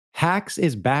Hacks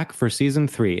is back for season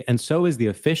 3, and so is the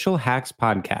official Hacks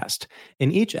podcast.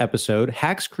 In each episode,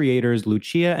 Hacks creators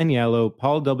Lucia Agnello,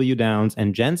 Paul W. Downs,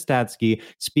 and Jen Statsky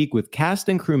speak with cast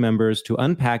and crew members to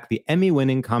unpack the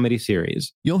Emmy-winning comedy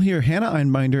series. You'll hear Hannah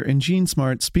Einbinder and Jean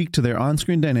Smart speak to their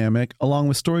on-screen dynamic, along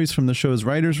with stories from the show's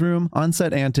writer's room,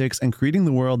 on-set antics, and creating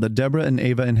the world that Deborah and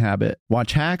Ava inhabit.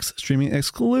 Watch Hacks, streaming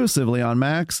exclusively on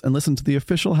Max, and listen to the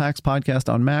official Hacks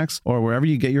podcast on Max or wherever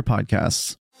you get your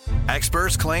podcasts.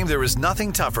 Experts claim there is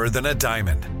nothing tougher than a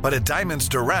diamond. But at Diamonds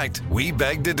Direct, we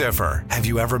beg to differ. Have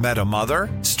you ever met a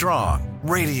mother? Strong,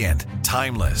 radiant,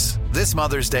 timeless. This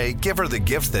Mother's Day, give her the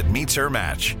gift that meets her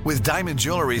match. With diamond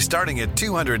jewelry starting at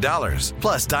 $200.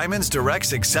 Plus Diamonds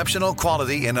Direct's exceptional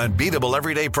quality and unbeatable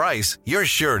everyday price, you're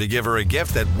sure to give her a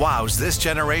gift that wows this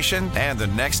generation and the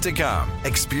next to come.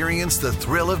 Experience the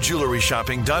thrill of jewelry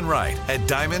shopping done right at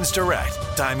Diamonds Direct.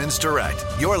 Diamonds Direct.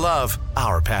 Your love,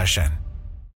 our passion.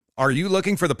 Are you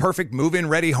looking for the perfect move-in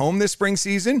ready home this spring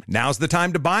season? Now's the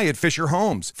time to buy at Fisher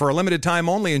Homes. For a limited time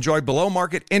only, enjoy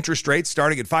below-market interest rates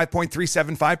starting at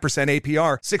 5.375%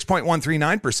 APR,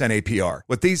 6.139% APR.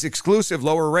 With these exclusive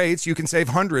lower rates, you can save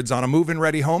hundreds on a move-in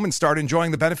ready home and start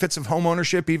enjoying the benefits of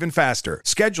homeownership even faster.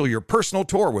 Schedule your personal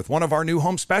tour with one of our new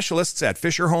home specialists at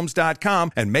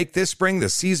FisherHomes.com and make this spring the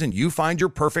season you find your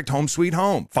perfect home sweet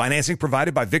home. Financing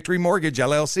provided by Victory Mortgage,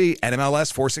 LLC,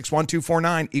 NMLS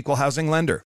 461249, Equal Housing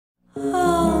Lender. All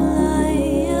I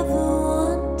ever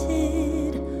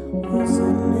wanted was a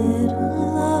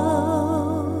little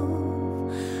love.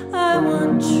 I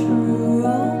want true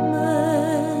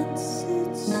romance,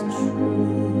 it's true.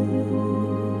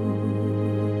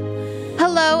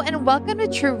 Hello and welcome to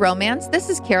True Romance. This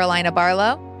is Carolina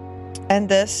Barlow. And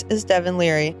this is Devin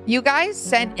Leary. You guys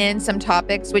sent in some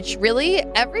topics, which really,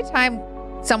 every time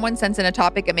someone sends in a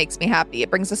topic, it makes me happy. It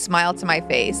brings a smile to my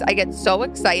face. I get so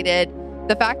excited.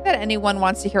 The fact that anyone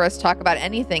wants to hear us talk about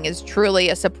anything is truly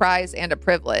a surprise and a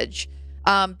privilege,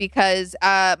 because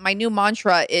my new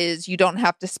mantra is you don't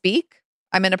have to speak.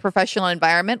 I'm in a professional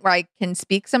environment where I can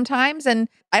speak sometimes, and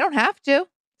I don't have to.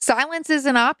 Silence is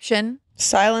an option.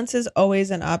 Silence is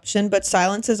always an option, but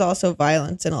silence is also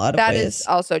violence in a lot of ways. That is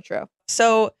also true.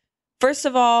 So, first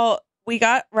of all, we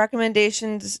got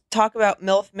recommendations, talk about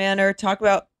MILF Manor, talk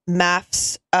about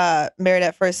MAFS, Married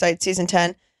at First Sight, Season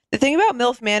 10. The thing about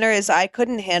MILF Manor is I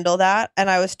couldn't handle that, and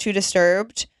I was too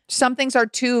disturbed. Some things are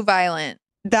too violent.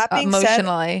 That being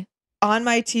emotionally. Said, on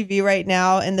my TV right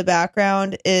now in the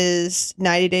background is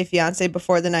 90 Day Fiancé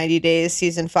Before the 90 Days,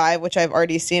 Season 5, which I've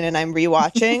already seen and I'm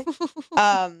rewatching.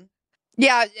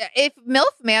 Yeah, if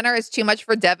MILF Manor is too much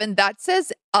for Devin, that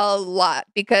says a lot.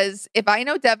 Because if I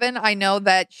know Devin, I know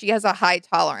that she has a high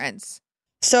tolerance.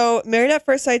 So, Married at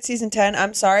First Sight Season 10,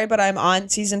 I'm sorry, but I'm on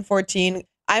Season 14.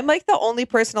 I'm like the only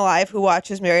person alive who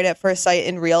watches Married at First Sight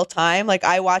in real time. Like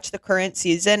I watch the current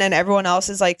season and everyone else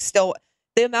is like still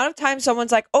the amount of time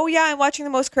someone's like, oh yeah, I'm watching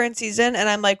the most current season. And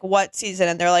I'm like, what season?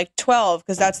 And they're like 12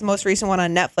 because that's the most recent one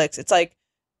on Netflix. It's like,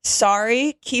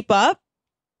 sorry, keep up.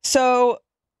 So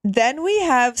then we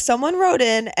have someone wrote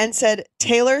in and said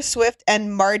Taylor Swift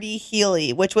and Marty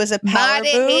Healy, which was a power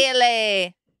move.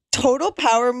 Healy. Total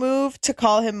power move to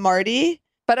call him Marty.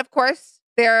 But of course,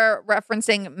 they're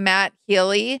referencing Matt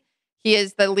Healy. He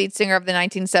is the lead singer of the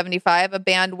 1975, a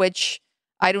band which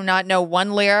I do not know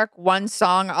one lyric, one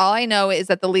song. All I know is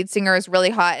that the lead singer is really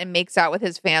hot and makes out with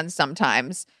his fans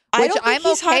sometimes, which I'm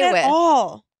okay with.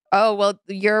 All. Oh, well,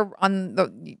 you're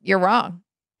wrong.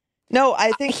 No,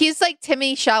 I think he's like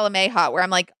Timmy Chalamet hot, where I'm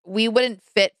like, we wouldn't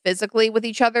fit physically with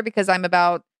each other because I'm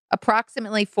about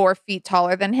approximately 4 feet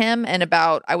taller than him and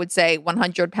about, I would say,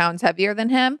 100 pounds heavier than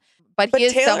him. But he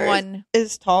is Taylor someone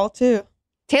is tall too.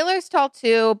 Taylor's tall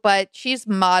too, but she's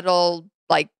model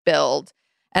like build.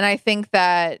 And I think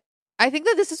that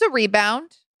this is a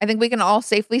rebound. I think we can all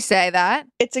safely say that.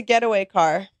 It's a getaway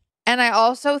car. And I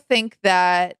also think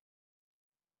that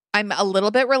I'm a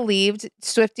little bit relieved.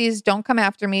 Swifties, don't come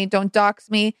after me. Don't dox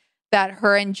me. That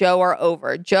her and Joe are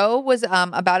over. Joe was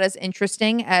about as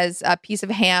interesting as a piece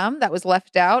of ham that was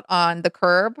left out on the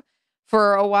curb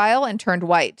for a while and turned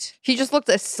white. He just looked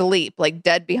asleep, like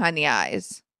dead behind the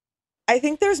eyes. I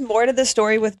think there's more to the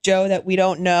story with Joe that we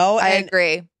don't know. I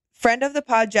agree. Friend of the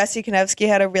pod, Jesse Konevsky,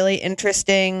 had a really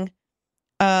interesting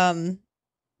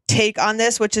take on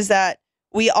this, which is that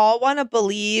we all want to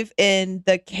believe in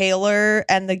the Kaylor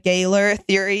and the Gaylor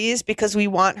theories because we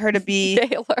want her to be...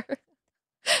 Gaylor.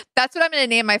 That's what I'm going to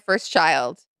name my first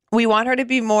child. We want her to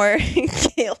be more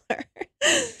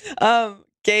Gaylor.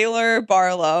 Gaylor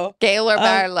Barlow. Gaylor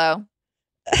Barlow.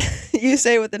 You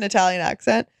say it with an Italian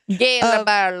accent. Gaylor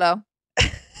Barlow.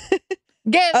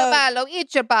 Gaylor Barlow,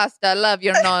 eat your pasta. Love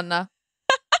your nonna.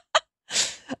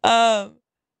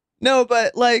 No,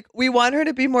 but like we want her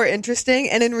to be more interesting,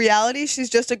 and in reality,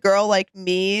 she's just a girl like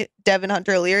me, Devin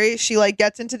Hunter Leary. She like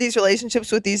gets into these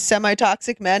relationships with these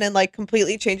semi-toxic men and like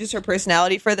completely changes her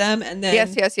personality for them. And then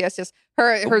Yes.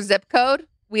 Her zip code.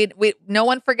 We no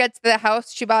one forgets the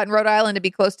house she bought in Rhode Island to be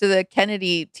close to the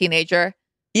Kennedy teenager.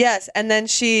 yes, and then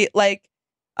she like,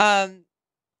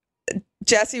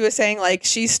 Jesse was saying like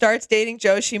she starts dating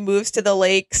Joe, she moves to the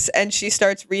lakes, and she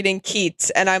starts reading Keats,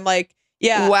 and I'm like.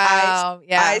 Yeah. Wow.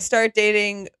 I start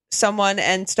dating someone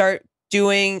and start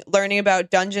learning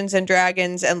about Dungeons and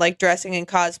Dragons and like dressing in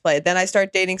cosplay. Then I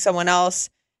start dating someone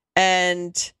else,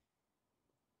 and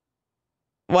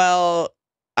well,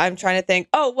 I'm trying to think.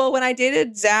 Oh, well, when I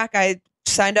dated Zach, I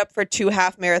signed up for 2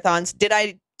 half marathons. Did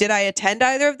I attend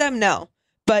either of them? No.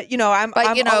 But you know, I'm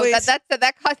always,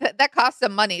 that costs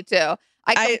some money too.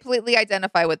 I completely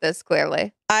identify with this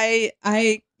clearly.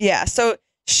 Yeah. So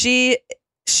she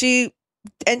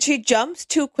jumps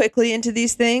too quickly into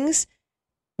these things,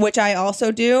 which I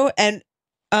also do. And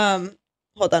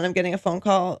hold on, I'm getting a phone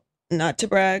call. Not to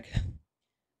brag.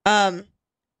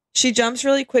 She jumps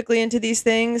really quickly into these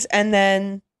things, and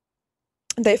then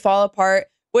they fall apart.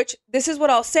 Which this is what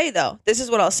I'll say, though. This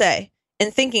is what I'll say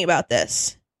in thinking about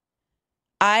this.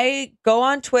 I go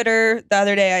on Twitter the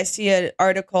other day. I see an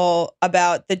article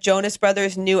about the Jonas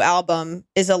Brothers' new album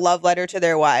is a love letter to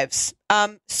their wives.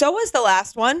 So was the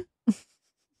last one.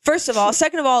 First of all.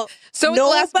 Second of all, so was the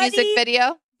last music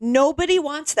video. Nobody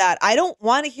wants that. I don't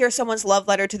want to hear someone's love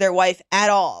letter to their wife at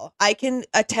all. I can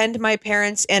attend my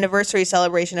parents' anniversary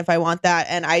celebration if I want that,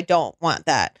 and I don't want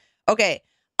that. Okay,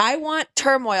 I want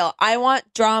turmoil. I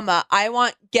want drama. I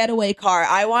want getaway car.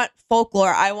 I want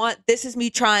folklore. I want This Is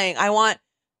Me Trying. I want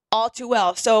All Too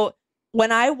Well. So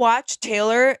when I watch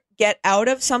Taylor get out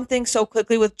of something so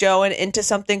quickly with Joe and into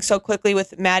something so quickly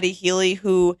with Maddie Healy,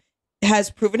 who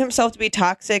has proven himself to be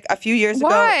toxic a few years ago.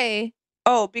 Why?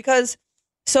 Oh, because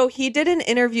so he did an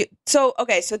interview. So,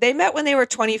 okay, so they met when they were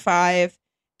 25,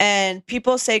 and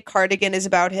people say Cardigan is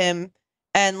about him.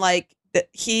 And like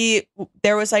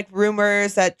there was like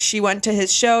rumors that she went to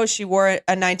his show. She wore a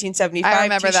 1975 I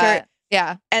remember t-shirt. that.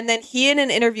 Yeah. And then he in an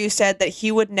interview said that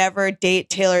he would never date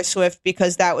Taylor Swift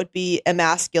because that would be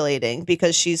emasculating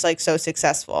because she's like so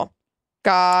successful.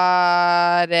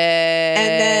 Got it.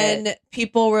 And then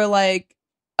people were like,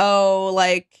 oh,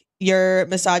 like you're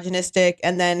misogynistic.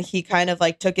 And then he kind of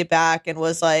like took it back and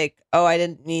was like, oh, I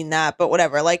didn't mean that, but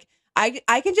whatever. Like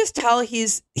I can just tell he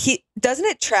doesn't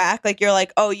it track? Like you're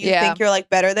like, oh, you think you're like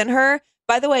better than her.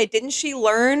 By the way, didn't she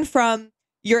learn from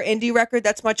your indie record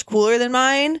that's much cooler than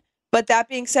mine? But that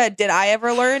being said, did I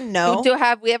ever learn? No.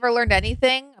 Have we ever learned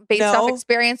anything based off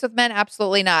experience with men?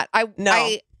 Absolutely not.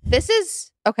 This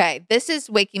is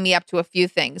waking me up to a few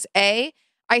things. A,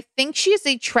 I think she's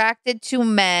attracted to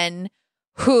men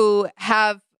who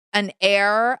have an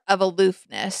air of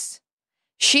aloofness.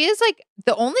 She is like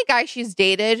the only guy she's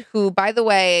dated who, by the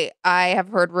way, I have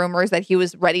heard rumors that he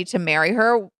was ready to marry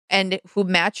her and who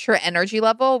matched her energy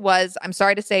level was, I'm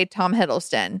sorry to say, Tom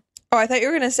Hiddleston. Oh, I thought you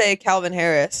were going to say Calvin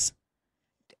Harris.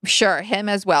 Sure, him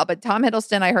as well. But Tom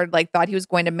Hiddleston, I heard, like, thought he was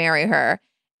going to marry her.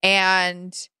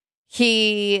 And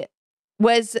he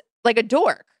was like a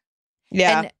dork.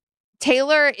 Yeah. And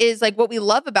Taylor is like, what we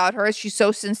love about her is she's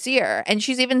so sincere. And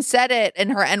she's even said it in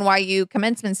her NYU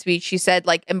commencement speech. She said,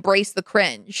 like, embrace the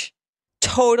cringe.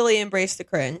 Totally embrace the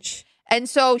cringe. And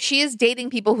so she is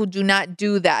dating people who do not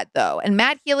do that, though. And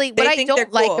Matt Healy, what I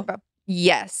don't like about...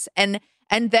 Yes. And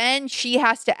then she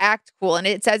has to act cool. And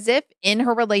it's as if in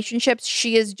her relationships,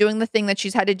 she is doing the thing that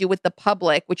she's had to do with the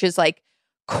public, which is like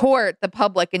court the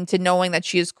public into knowing that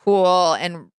she is cool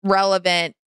and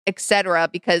relevant, etc.,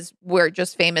 because we're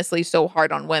just famously so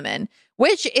hard on women,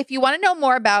 which if you want to know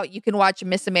more about, you can watch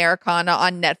Miss Americana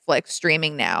on Netflix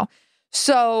streaming now.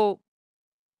 So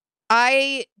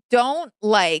I don't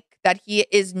like that he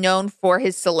is known for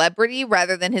his celebrity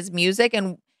rather than his music.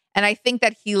 And I think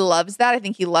that he loves that. I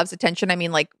think he loves attention. I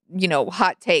mean, like, you know,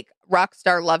 hot take, rock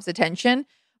star loves attention.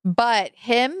 But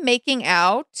him making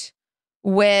out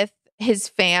with his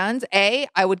fans, A,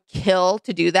 I would kill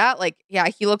to do that. Like, yeah,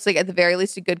 he looks like at the very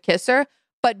least a good kisser.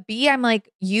 But B, I'm like,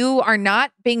 you are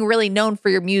not being really known for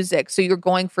your music. So you're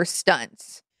going for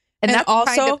stunts. And that's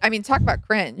also, kind of, I mean, talk about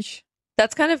cringe.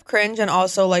 That's kind of cringe. And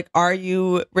also, like, are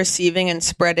you receiving and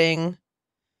spreading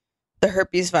the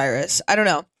herpes virus? I don't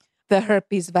know. The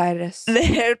herpes virus. The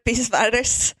herpes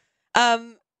virus.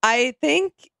 I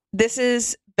think this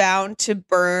is bound to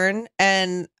burn,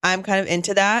 and I'm kind of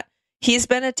into that. He's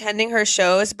been attending her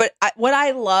shows, but what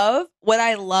I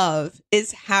love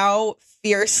is how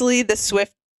fiercely the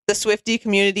Swiftie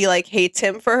community like hates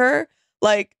him for her.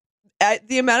 Like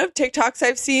the amount of TikToks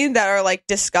I've seen that are like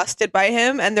disgusted by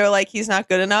him and they're like, he's not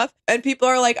good enough. And people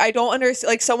are like, I don't understand.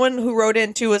 Like someone who wrote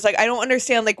in too was like, I don't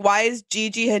understand. Like, why is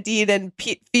Gigi Hadid and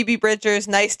Phoebe Bridgers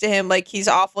nice to him? Like, he's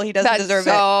awful. He doesn't deserve it.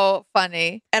 That's so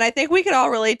funny. And I think we can all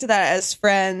relate to that as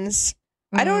friends.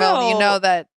 I don't know. You know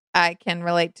that I can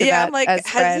relate to that I'm like, as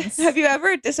friends. Have you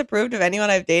ever disapproved of anyone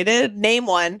I've dated? Name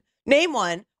one.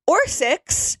 Or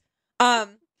 6.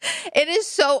 It is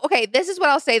so okay. This is what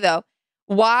I'll say though.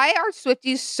 Why are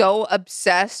Swifties so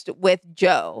obsessed with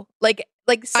Joe? Like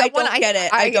someone I don't get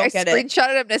it. I don't get it. Screenshot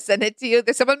it. I'm gonna send it to you.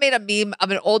 Someone made a meme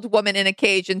of an old woman in a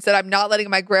cage and said, "I'm not letting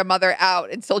my grandmother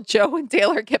out until Joe and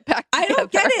Taylor get back together." I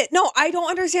don't get it. No, I don't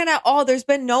understand at all. There's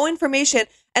been no information,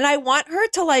 and I want her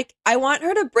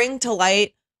to bring to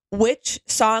light which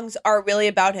songs are really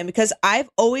about him, because I've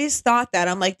always thought that.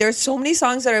 I'm like, there's so many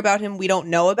songs that are about him we don't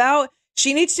know about.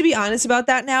 She needs to be honest about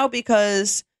that now,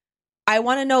 because I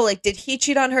want to know, like, did he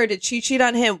cheat on her? Did she cheat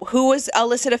on him? Who was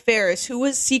illicit affairs? Who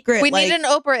was secret? We need an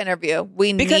Oprah interview.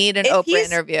 We need an Oprah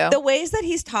interview. The ways that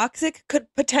he's toxic could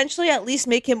potentially at least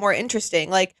make him more interesting.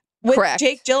 Like with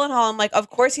Jake Gyllenhaal, I'm like, of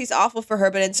course he's awful for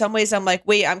her, but in some ways I'm like,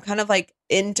 wait, I'm kind of like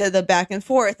into the back and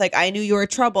forth. Like, I knew you were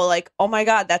trouble. Like, oh my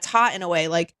God, that's hot in a way.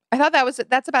 Like, I thought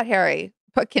that's about Harry.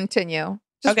 But continue.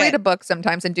 Just read a book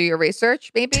sometimes and do your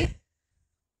research, maybe.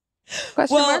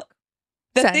 Question mark?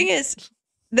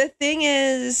 The thing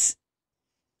is,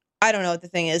 I don't know what the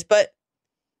thing is, but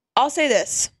I'll say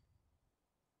this.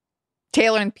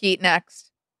 Taylor and Pete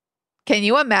next. Can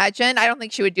you imagine? I don't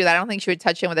think she would do that. I don't think she would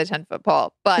touch him with a 10-foot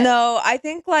pole. But no, I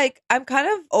think like I'm kind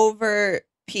of over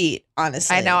Pete,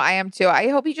 honestly. I know, I am too. I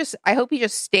hope he just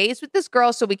stays with this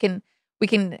girl so we can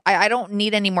I don't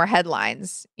need any more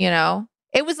headlines, you know?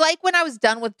 It was like when I was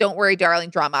done with Don't Worry Darling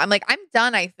drama. I'm like, I'm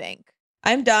done, I think.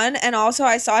 I'm done. And also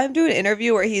I saw him do an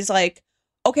interview where he's like,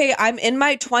 okay, I'm in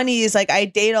my 20s. Like, I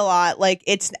date a lot. Like,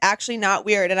 it's actually not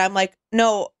weird. And I'm like,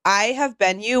 no, I have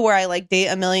been you where I like date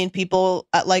a million people,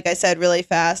 like I said, really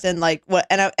fast. And like, what?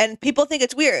 And people think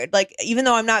it's weird. Like, even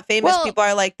though I'm not famous, people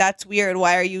are like, that's weird.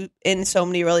 Why are you in so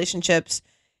many relationships?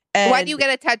 And why do you get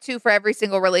a tattoo for every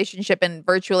single relationship and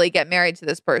virtually get married to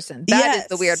this person? That is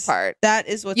the weird part. That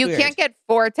is what's weird. You can't get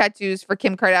 4 tattoos for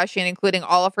Kim Kardashian, including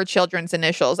all of her children's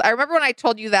initials. I remember when I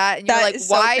told you that, and you're like,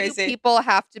 why do people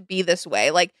have to be this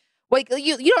way? Like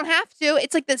you don't have to.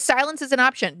 It's like the silence is an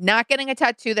option. Not getting a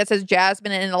tattoo that says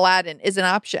Jasmine in Aladdin is an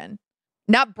option.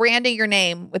 Not branding your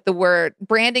name with the word,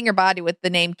 branding your body with the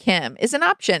name Kim is an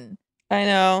option. I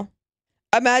know.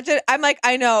 Imagine, I'm like,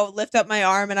 I know, lift up my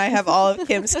arm and I have all of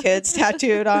Kim's kids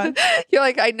tattooed on. You're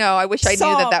like, I know. I wish I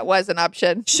knew that was an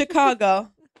option.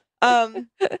 Chicago.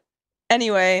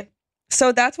 Anyway,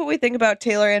 so that's what we think about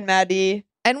Taylor and Maddie.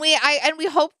 And we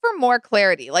hope for more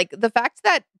clarity. Like the fact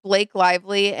that Blake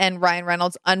Lively and Ryan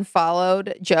Reynolds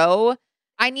unfollowed Joe,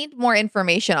 I need more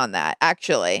information on that,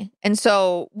 actually. And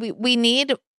so we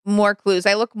need more clues.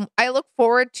 I look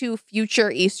forward to future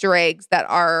Easter eggs that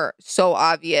are so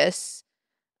obvious.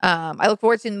 I look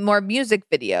forward to more music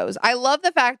videos. I love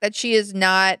the fact that she is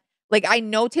not, like, I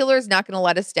know Taylor is not going to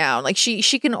let us down. Like, she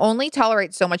can only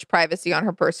tolerate so much privacy on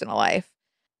her personal life.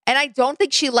 And I don't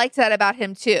think she liked that about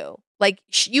him, too. Like,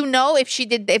 you know, if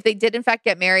they did in fact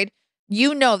get married,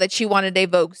 you know that she wanted a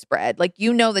Vogue spread. Like,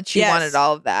 you know that she wanted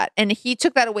all of that. And he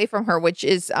took that away from her, which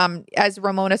is, as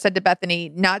Ramona said to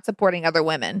Bethany, not supporting other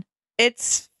women.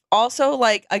 It's also,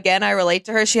 like, again, I relate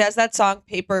to her. She has that song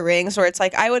Paper Rings where it's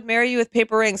like, I would marry you with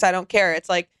paper rings. I don't care. It's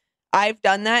like, I've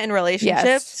done that in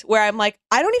relationships where I'm like,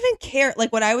 I don't even care.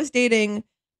 Like when I was dating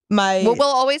we'll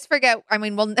always forget. I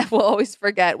mean, we'll always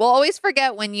forget. We'll always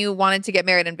forget when you wanted to get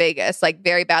married in Vegas, like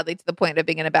very badly to the point of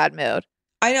being in a bad mood.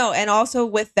 I know. And also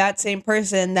with that same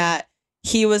person that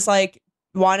he was like,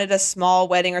 wanted a small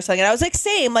wedding or something. And I was like,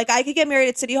 same, like I could get married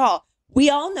at City Hall. We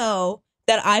all know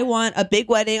that I want a big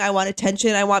wedding. I want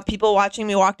attention. I want people watching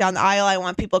me walk down the aisle. I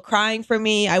want people crying for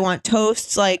me. I want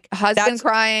toasts. Like husband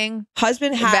crying.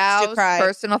 Husband has vows, to cry.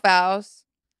 Personal vows.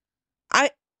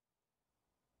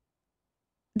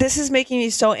 This is making me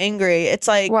so angry. It's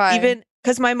like, why? Even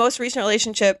because my most recent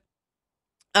relationship,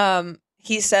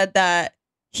 he said that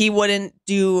he wouldn't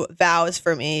do vows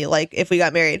for me, like if we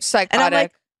got married. Psychotic. And I'm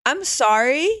like, I'm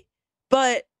sorry,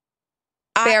 but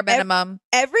bare minimum.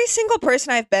 Every single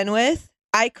person I've been with,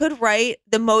 I could write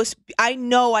the most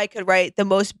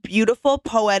beautiful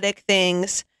poetic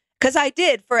things, because I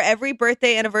did for every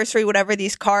birthday, anniversary, whatever,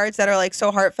 these cards that are like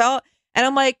so heartfelt. And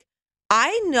I'm like,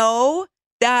 I know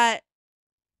that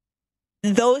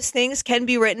those things can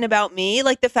be written about me.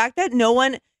 Like the fact that no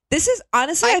one, this is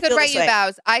honestly, I could write you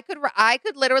vows. I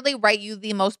could literally write you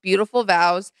the most beautiful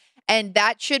vows. And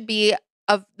that should be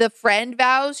of the friend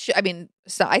vows. I mean,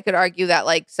 so I could argue that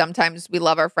like sometimes we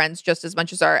love our friends just as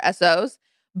much as our SOs,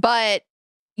 but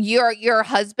your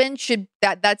husband should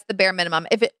that's the bare minimum.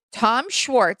 If Tom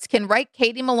Schwartz can write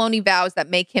Katie Maloney vows that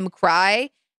make him cry,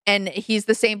 and he's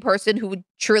the same person who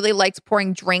truly likes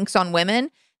pouring drinks on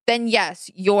women, then yes,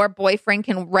 your boyfriend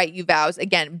can write you vows.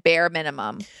 Again, bare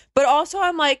minimum. But also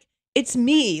I'm like, it's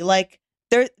me. Like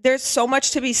there's so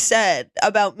much to be said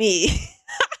about me.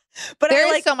 But There I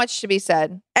is like, so much to be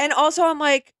said. and also I'm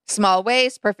like, Small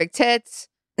waist, perfect tits.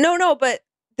 no, but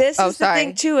this Oh, is the thing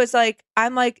sorry. too, is like,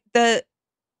 I'm like the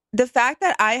fact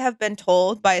that I have been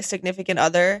told by a significant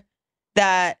other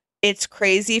that it's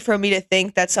crazy for me to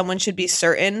think that someone should be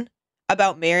certain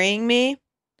about marrying me.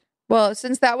 Well,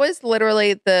 since that was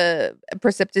literally the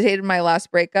precipitated my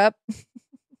last breakup,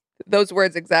 those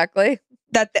words exactly.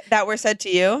 That were said to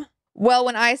you. Well,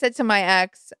 when I said to my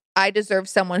ex, I deserve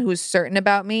someone who's certain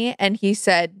about me, and he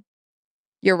said,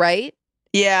 "You're right."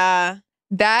 Yeah.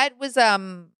 That was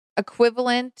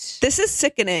equivalent. This is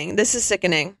sickening. This is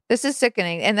sickening. This is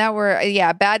sickening. And that were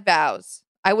bad vows.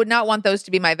 I would not want those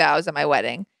to be my vows at my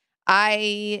wedding.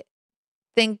 I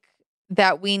think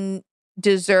that we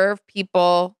deserve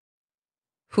people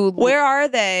who Where are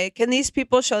they? Can these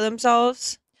people show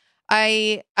themselves?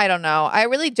 I don't know. I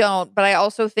really don't, but I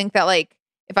also think that like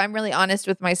if I'm really honest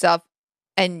with myself,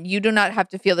 and you do not have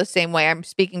to feel the same way. I'm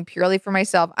speaking purely for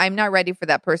myself. I'm not ready for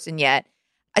that person yet.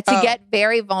 To get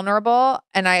very vulnerable,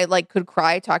 and I like could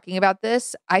cry talking about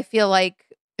this. I feel like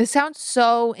it sounds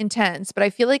so intense, but I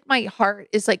feel like my heart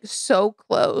is like so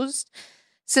closed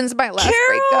since my last Carol,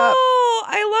 breakup.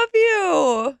 I love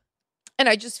you. And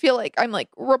I just feel like I'm like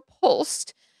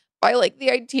repulsed by like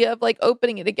the idea of like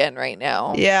opening it again right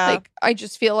now. Yeah. Like I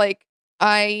just feel like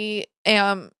I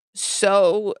am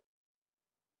so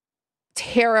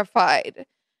terrified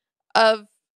of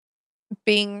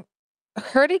being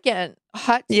hurt again.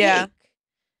 Hot take. Yeah.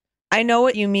 I know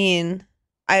what you mean.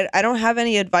 I don't have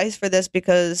any advice for this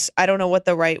because I don't know what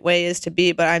the right way is to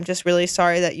be, but I'm just really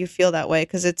sorry that you feel that way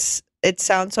because it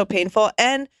sounds so painful.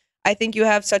 And I think you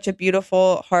have such a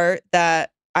beautiful heart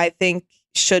that I think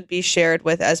should be shared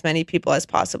with as many people as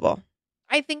possible.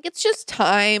 I think it's just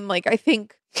time. Like I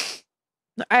think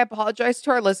I apologize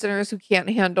to our listeners who can't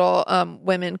handle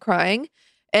women crying.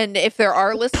 And if there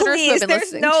are listeners who have Please, been there's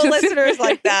listening no to- listeners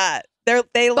like that.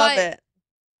 They love But it.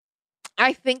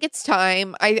 I think it's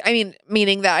time. I mean,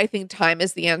 meaning that I think time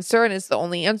is the answer and it's the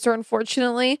only answer,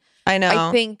 unfortunately. I know.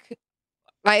 I think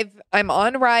I'm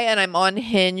on Raya and I'm on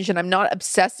Hinge and I'm not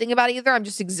obsessing about either. I'm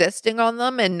just existing on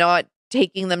them and not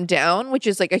taking them down, which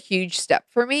is like a huge step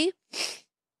for me.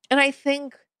 And I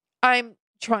think I'm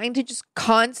trying to just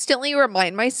constantly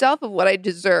remind myself of what I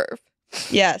deserve.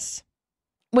 Yes.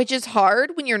 Which is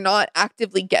hard when you're not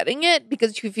actively getting it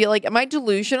because you feel like, am I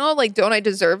delusional? Like, don't I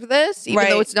deserve this? Even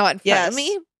though Right. it's not in front of Yes.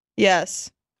 me.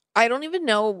 Yes. I don't even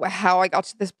know how I got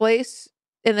to this place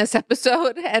in this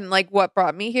episode and like what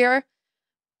brought me here.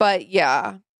 But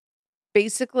yeah,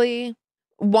 basically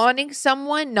wanting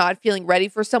someone, not feeling ready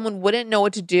for someone, wouldn't know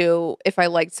what to do if I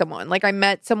liked someone. Like I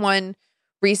met someone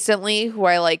recently who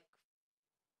I like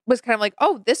was kind of like,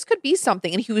 oh, this could be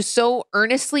something. And he was so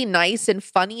earnestly nice and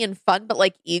funny and fun, but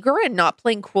like eager and not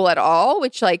playing cool at all,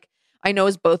 which like I know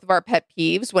is both of our pet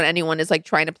peeves when anyone is like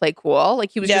trying to play cool.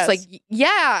 Like he was just Yes. like,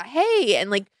 yeah, hey, and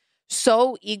like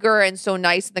so eager and so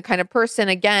nice and the kind of person,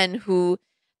 again, who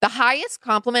the highest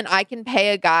compliment I can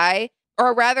pay a guy,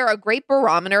 or rather a great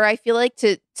barometer, I feel like,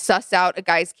 to suss out a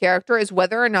guy's character is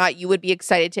whether or not you would be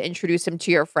excited to introduce him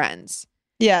to your friends.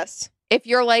 Yes. If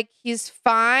you're like, he's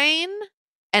fine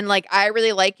and like I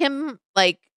really like him,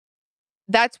 like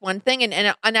that's one thing.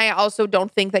 And I also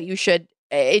don't think that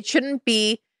it shouldn't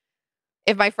be,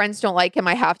 if my friends don't like him,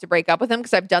 I have to break up with him,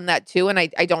 because I've done that too. And I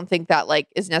don't think that like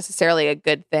is necessarily a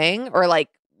good thing or like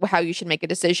how you should make a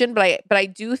decision. But I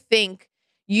do think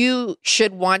you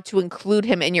should want to include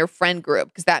him in your friend group,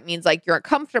 because that means like you're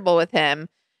comfortable with him.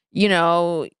 You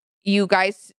know, you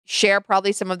guys share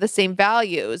probably some of the same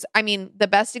values. I mean, the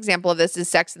best example of this is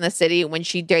Sex and the City, when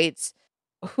she dates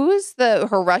who's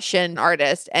her Russian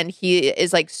artist, and he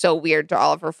is like so weird to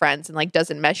all of her friends and like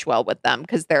doesn't mesh well with them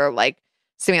because they're like,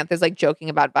 Samantha's like joking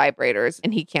about vibrators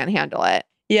and he can't handle it.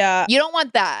 Yeah. You don't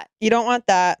want that. You don't want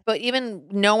that. But even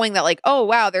knowing that like, oh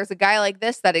wow, there's a guy like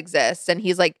this that exists and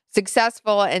he's like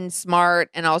successful and smart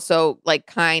and also like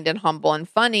kind and humble and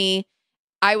funny,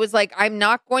 I was like, I'm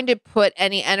not going to put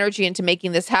any energy into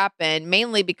making this happen,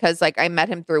 mainly because like I met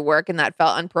him through work and that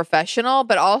felt unprofessional,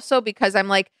 but also because I'm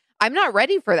like, I'm not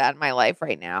ready for that in my life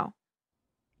right now.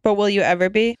 But will you ever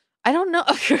be? I don't know.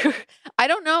 I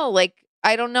don't know. Like,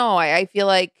 I don't know. I feel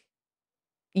like,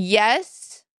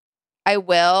 yes, I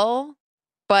will,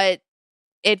 but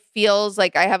it feels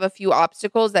like I have a few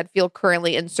obstacles that feel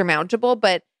currently insurmountable,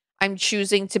 but I'm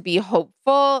choosing to be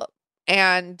hopeful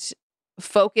and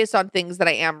focus on things that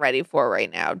I am ready for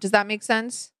right now. Does that make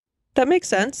sense? That makes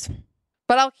sense.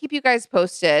 But I'll keep you guys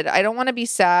posted. I don't want to be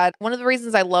sad. One of the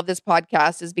reasons I love this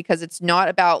podcast is because it's not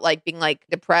about like being like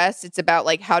depressed. It's about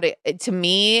like how to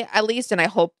me at least, and I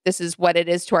hope this is what it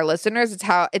is to our listeners.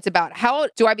 It's about how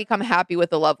do I become happy with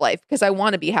the love life? Because I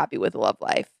want to be happy with the love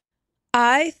life.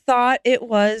 I thought it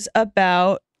was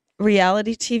about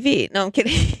reality TV. No, I'm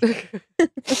kidding.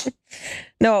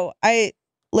 No,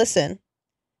 listen.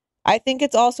 I think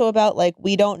it's also about like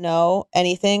we don't know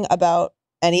anything about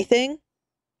anything.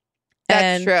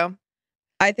 That's true.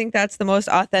 I think that's the most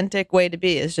authentic way to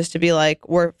be, is just to be like,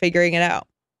 we're figuring it out.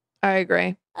 I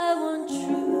agree. I want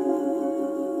true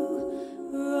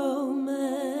romance.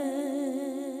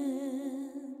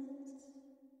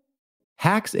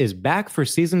 Hacks is back for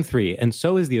season 3, and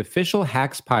so is the official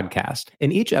Hacks podcast.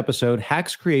 In each episode,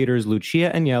 Hacks creators Lucia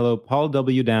Aniello, Paul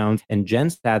W. Downs, and Jen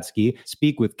Statsky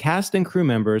speak with cast and crew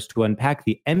members to unpack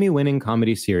the Emmy-winning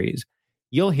comedy series.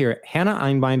 You'll hear Hannah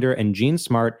Einbinder and Jean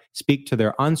Smart speak to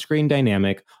their on-screen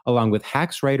dynamic, along with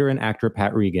Hacks writer and actor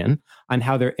Pat Regan, on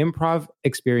how their improv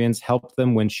experience helped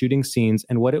them when shooting scenes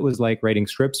and what it was like writing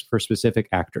scripts for specific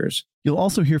actors. You'll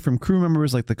also hear from crew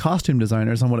members like the costume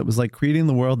designers on what it was like creating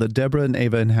the world that Deborah and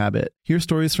Ava inhabit. Hear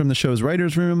stories from the show's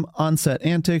writer's room, on-set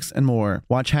antics, and more.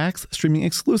 Watch Hacks streaming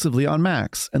exclusively on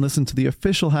Max, and listen to the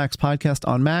official Hacks podcast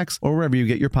on Max or wherever you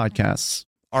get your podcasts.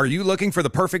 Are you looking for the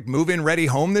perfect move-in ready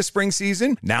home this spring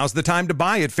season? Now's the time to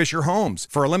buy at Fisher Homes.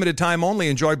 For a limited time only,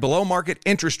 enjoy below-market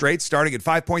interest rates starting at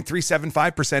 5.375%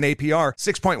 APR,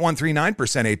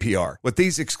 6.139% APR. With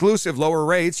these exclusive lower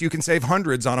rates, you can save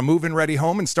hundreds on a move-in ready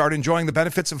home and start enjoying the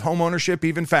benefits of home ownership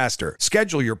even faster.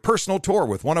 Schedule your personal tour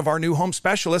with one of our new home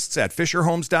specialists at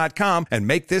FisherHomes.com and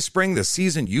make this spring the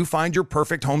season you find your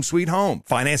perfect home sweet home.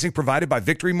 Financing provided by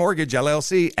Victory Mortgage,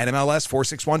 LLC, NMLS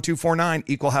 461249,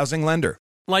 Equal Housing Lender.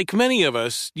 Like many of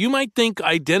us, you might think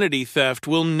identity theft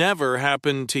will never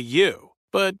happen to you.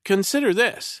 But consider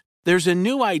this. There's a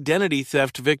new identity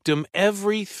theft victim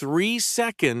every 3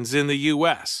 seconds in the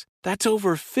U.S. That's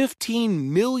over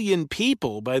 15 million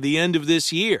people by the end of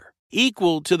this year,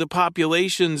 equal to the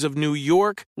populations of New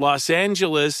York, Los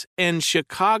Angeles, and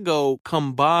Chicago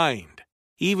combined.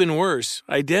 Even worse,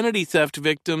 identity theft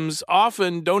victims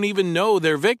often don't even know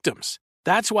they're victims.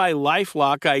 That's why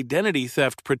LifeLock Identity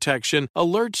Theft Protection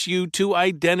alerts you to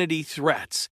identity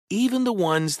threats, even the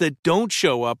ones that don't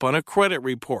show up on a credit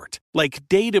report, like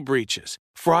data breaches,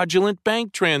 fraudulent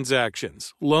bank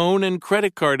transactions, loan and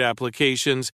credit card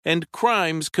applications, and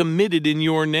crimes committed in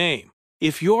your name.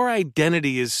 If your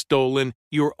identity is stolen,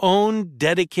 your own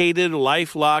dedicated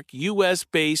LifeLock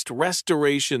US-based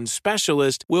restoration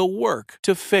specialist will work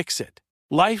to fix it.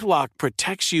 LifeLock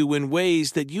protects you in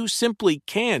ways that you simply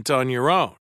can't on your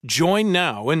own. Join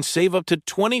now and save up to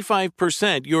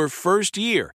 25% your first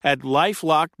year at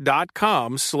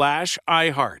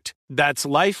LifeLock.com/iHeart. That's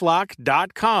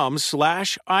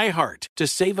LifeLock.com/iHeart to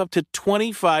save up to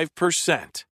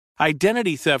 25%.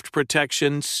 Identity theft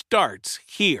protection starts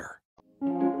here.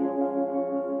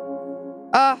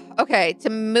 Okay, to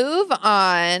move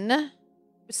on,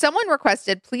 someone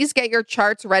requested, please get your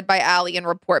charts read by Allie and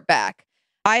report back.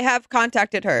 I have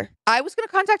contacted her. I was going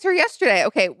to contact her yesterday.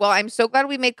 Okay, well, I'm so glad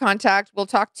we made contact. We'll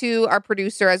talk to our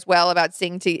producer as well about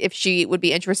seeing if she would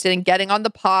be interested in getting on the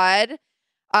pod.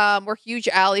 We're huge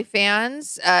Allie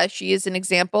fans. She is an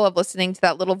example of listening to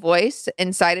that little voice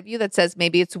inside of you that says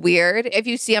maybe it's weird. If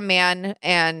you see a man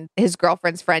and his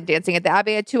girlfriend's friend dancing at the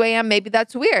Abbey at 2 a.m., maybe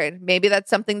that's weird. Maybe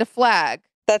that's something to flag.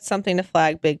 That's something to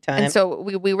flag big time. And so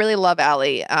we really love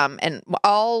Allie, and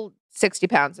all 60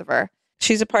 pounds of her.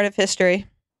 She's a part of history.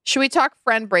 Should we talk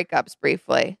friend breakups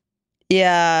briefly?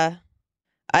 Yeah.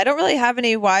 I don't really have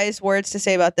any wise words to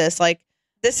say about this. Like,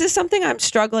 this is something I'm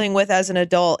struggling with as an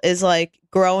adult, is like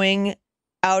growing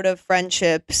out of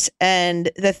friendships.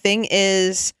 And the thing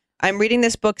is, I'm reading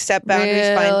this book, Set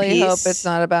Boundaries, Find Peace. Really hope it's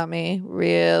not about me.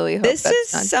 Really hope this that's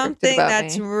is not something about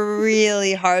that's me.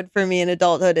 really hard for me in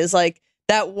adulthood, is like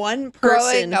that one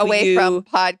person Growing away from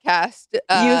podcast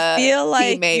you feel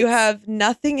like teammates. you have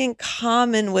nothing in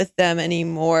common with them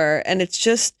anymore. And it's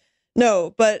just,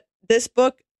 no, but this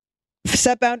book,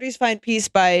 Set Boundaries, Find Peace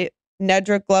by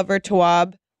Nedra Glover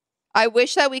Tawwab. I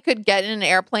wish that we could get in an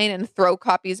airplane and throw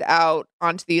copies out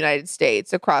onto the United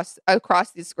States across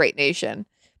this great nation.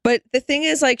 But the thing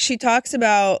is, like, she talks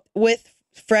about with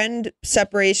friend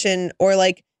separation or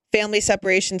like family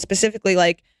separation specifically,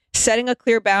 like setting a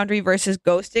clear boundary versus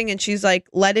ghosting. And she's like,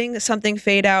 letting something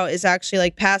fade out is actually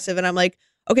like passive. And I'm like,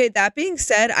 Okay, that being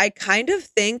said, I kind of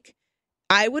think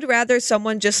I would rather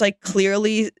someone just like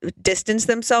clearly distance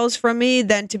themselves from me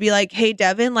than to be like, hey,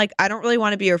 Devin, like, I don't really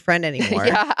want to be your friend anymore.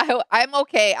 Yeah, I'm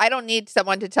okay. I don't need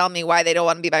someone to tell me why they don't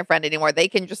want to be my friend anymore. They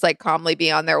can just like calmly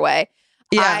be on their way.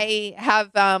 Yeah. I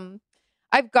have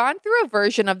I've gone through a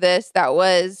version of this that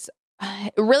was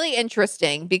really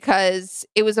interesting because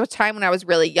it was a time when I was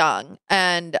really young,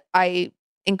 and I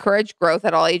encourage growth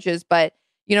at all ages. But,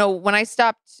 you know, when I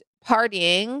stopped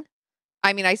partying,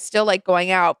 I mean, I still like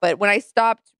going out, but when I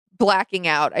stopped blacking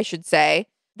out, I should say,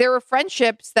 there were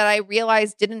friendships that I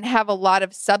realized didn't have a lot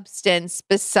of substance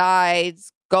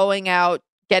besides going out,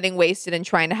 getting wasted, and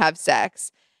trying to have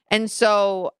sex. And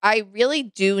so I really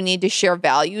do need to share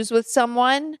values with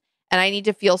someone, and I need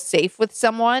to feel safe with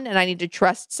someone, and I need to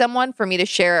trust someone for me to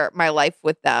share my life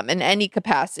with them in any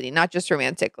capacity, not just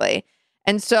romantically.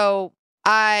 And so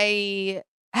I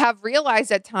have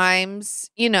realized at times,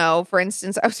 you know, for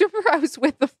instance, I was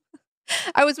with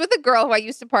a girl who I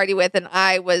used to party with, and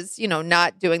I was, you know,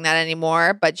 not doing that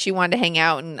anymore, but she wanted to hang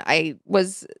out, and I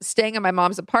was staying in my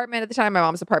mom's apartment at the time. My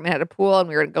mom's apartment had a pool, and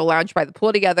we were going to go lounge by the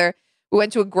pool together. We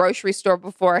went to a grocery store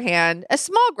beforehand, a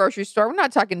small grocery store. We're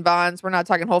not talking Vons. We're not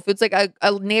talking Whole Foods, like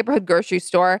a neighborhood grocery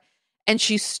store. And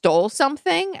she stole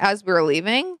something as we were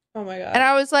leaving. Oh my God. And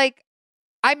I was like,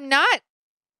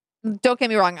 don't get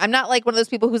me wrong, I'm not like one of those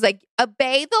people who's like,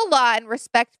 obey the law and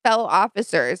respect fellow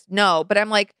officers. No, but I'm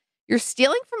like, you're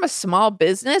stealing from a small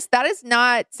business. That is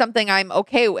not something I'm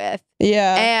okay with.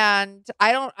 Yeah. And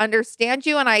I don't understand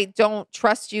you, and I don't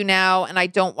trust you now, and I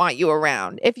don't want you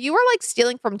around. If you were like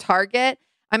stealing from Target,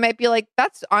 I might be like,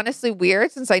 that's honestly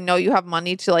weird since I know you have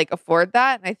money to like afford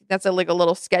that. And I think that's like a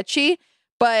little sketchy.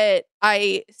 But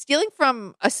stealing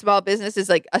from a small business is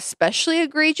like especially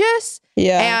egregious.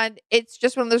 Yeah. And it's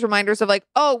just one of those reminders of like,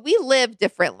 oh, we live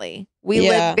differently. We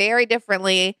live very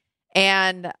differently.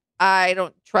 And I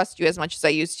don't trust you as much as I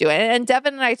used to. And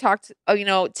Devin and I talked, you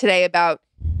know, today about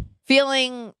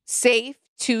feeling safe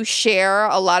to share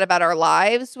a lot about our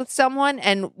lives with someone,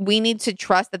 and we need to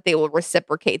trust that they will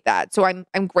reciprocate that. So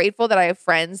I'm grateful that I have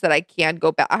friends that I can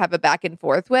go back, have a back and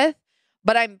forth with,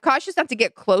 but I'm cautious not to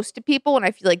get close to people when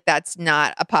I feel like that's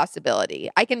not a possibility.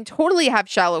 I can totally have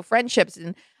shallow friendships,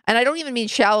 and I don't even mean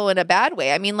shallow in a bad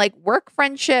way. I mean like work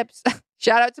friendships.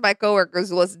 Shout out to my coworkers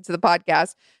who listen to the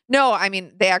podcast. No, I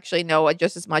mean, they actually know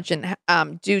just as much. And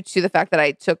due to the fact that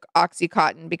I took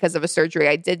Oxycontin because of a surgery,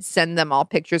 I did send them all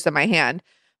pictures of my hand.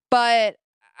 But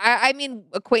I mean,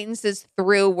 acquaintances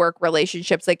through work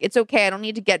relationships, like it's okay. I don't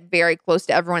need to get very close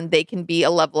to everyone. They can be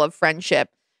a level of friendship.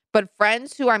 But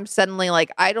friends who I'm suddenly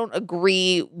like, I don't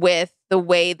agree with the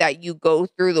way that you go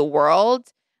through the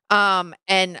world.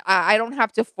 And I don't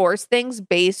have to force things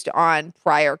based on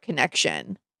prior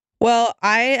connection. Well,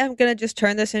 I am going to just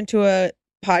turn this into a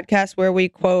podcast where we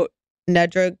quote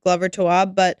Nedra Glover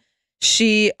Tawwab, but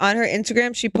she, on her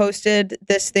Instagram, she posted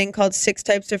this thing called 6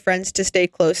 Types of Friends to Stay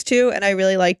Close to, and I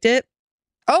really liked it.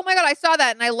 Oh my God, I saw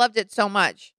that and I loved it so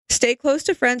much. Stay close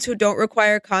to friends who don't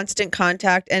require constant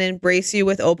contact and embrace you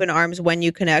with open arms when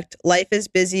you connect. Life is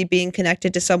busy. Being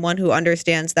connected to someone who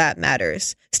understands that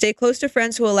matters. Stay close to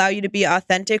friends who allow you to be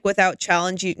authentic without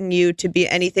challenging you to be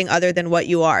anything other than what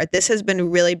you are. This has been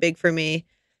really big for me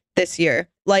this year.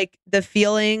 Like the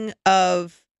feeling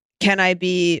of, can I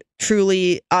be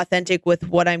truly authentic with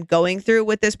what I'm going through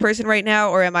with this person right now?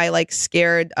 Or am I like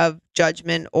scared of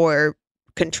judgment or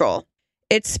control?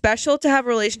 It's special to have a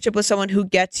relationship with someone who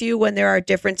gets you when there are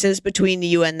differences between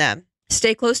you and them.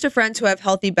 Stay close to friends who have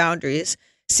healthy boundaries.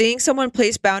 Seeing someone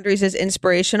place boundaries is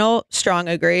inspirational. Strong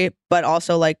agree. But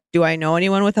also like, do I know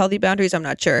anyone with healthy boundaries? I'm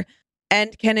not sure.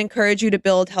 And can encourage you to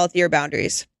build healthier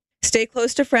boundaries. Stay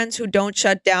close to friends who don't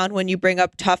shut down when you bring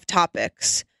up tough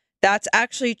topics. That's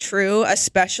actually true,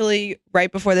 especially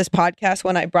right before this podcast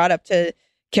when I brought up to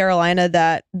Carolina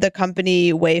that the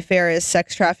company Wayfair is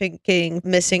sex trafficking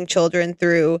missing children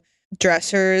through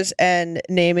dressers and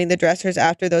naming the dressers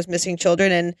after those missing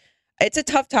children. And it's a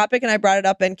tough topic, and I brought it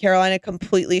up and Carolina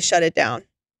completely shut it down.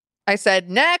 I said,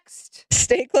 next.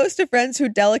 Stay close to friends who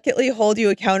delicately hold you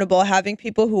accountable. Having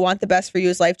people who want the best for you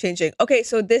is life-changing. Okay,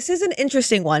 so this is an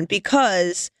interesting one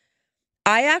because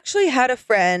I actually had a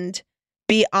friend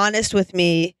be honest with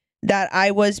me that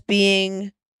I was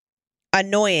being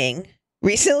annoying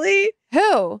recently.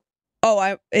 Who?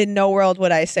 Oh, in no world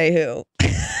would I say who.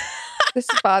 This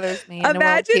bothers me. And it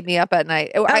won't keep me up at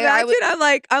night.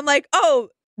 I'm like, oh,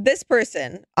 this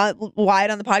person lied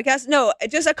on the podcast. No,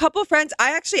 just a couple of friends.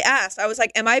 I actually asked. I was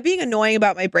like, am I being annoying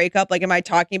about my breakup? Like, am I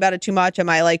talking about it too much? Am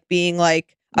I like being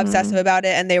like obsessive about it?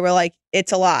 And they were like,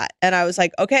 it's a lot. And I was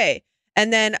like, okay.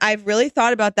 And then I've really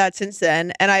thought about that since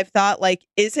then. And I've thought, like,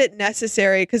 is it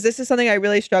necessary? Because this is something I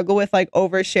really struggle with, like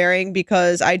oversharing,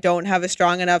 because I don't have a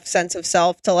strong enough sense of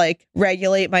self to like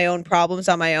regulate my own problems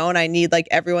on my own. I need like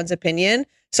everyone's opinion.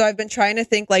 So I've been trying to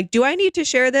think like, do I need to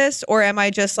share this, or am I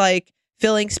just like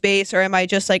filling space, or am I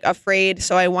just like afraid?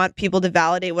 So I want people to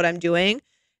validate what I'm doing.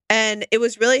 And it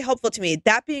was really helpful to me.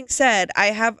 That being said, I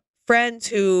have friends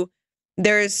who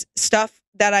there's stuff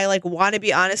that I like want to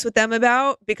be honest with them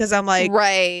about, because I'm like,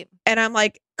 right. And I'm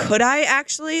like, could I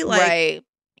actually like, right.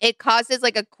 It causes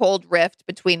like a cold rift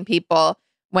between people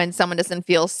when someone doesn't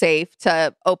feel safe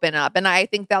to open up. And I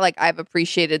think that like I've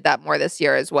appreciated that more this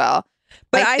year as well.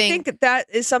 But I think that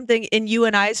is something in you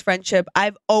and I's friendship.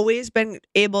 I've always been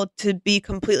able to be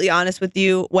completely honest with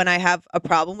you when I have a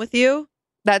problem with you.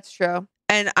 That's true.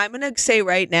 And I'm going to say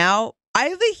right now, I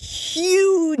have a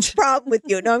huge problem with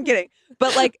you. No, I'm kidding.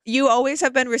 But like, you always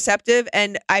have been receptive,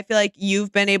 and I feel like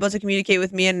you've been able to communicate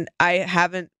with me, and I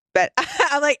haven't been,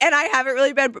 I'm like, and I haven't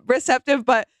really been receptive,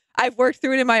 but I've worked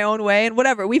through it in my own way and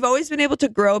whatever. We've always been able to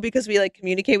grow because we like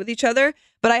communicate with each other.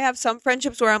 But I have some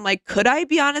friendships where I'm like, could I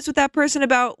be honest with that person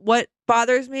about what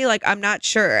bothers me? Like, I'm not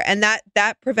sure. And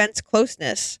that prevents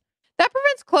closeness. That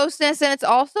prevents closeness. And it's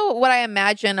also what I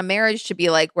imagine a marriage to be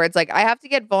like, where it's like, I have to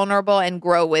get vulnerable and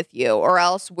grow with you, or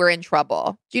else we're in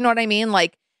trouble. Do you know what I mean?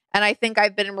 Like, and I think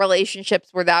I've been in relationships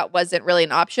where that wasn't really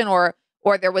an option, or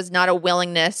there was not a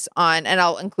willingness on, and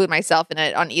I'll include myself in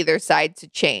it, on either side to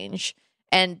change.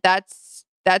 And that's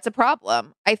a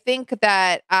problem. I think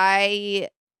that I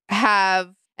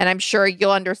have, and I'm sure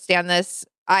you'll understand this,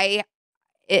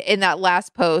 in that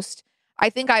last post, I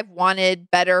think I've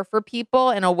wanted better for people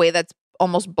in a way that's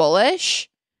almost bullish.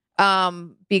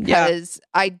 Because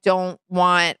I don't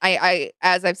want, I,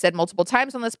 as I've said multiple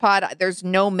times on this pod, there's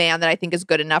no man that I think is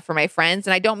good enough for my friends.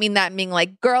 And I don't mean that being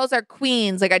like girls are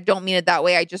queens. Like, I don't mean it that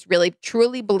way. I just really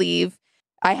truly believe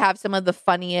I have some of the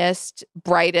funniest,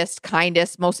 brightest,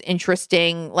 kindest, most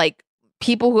interesting, like,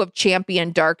 people who have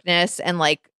championed darkness and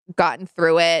like gotten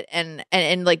through it and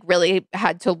like really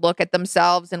had to look at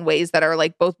themselves in ways that are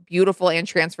like both beautiful and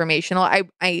transformational.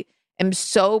 I am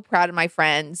so proud of my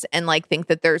friends and like think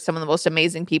that they're some of the most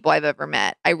amazing people I've ever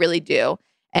met. I really do.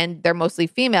 And they're mostly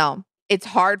female. It's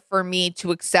hard for me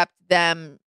to accept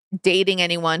them dating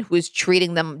anyone who is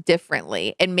treating them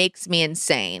differently. It makes me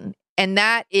insane. And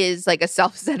that is like a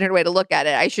self-centered way to look at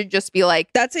it. I should just be like,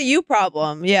 that's a you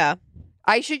problem. Yeah.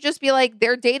 I should just be like,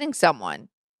 they're dating someone,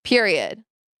 period.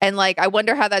 And like, I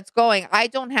wonder how that's going. I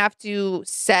don't have to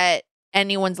set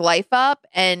anyone's life up.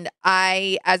 And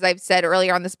I, as I've said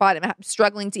earlier on the spot, I'm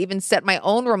struggling to even set my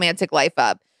own romantic life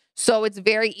up. So it's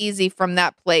very easy from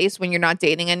that place when you're not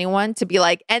dating anyone to be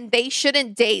like, and they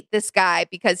shouldn't date this guy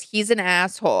because he's an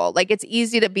asshole. Like, it's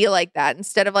easy to be like that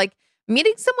instead of like,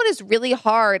 meeting someone is really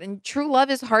hard, and true love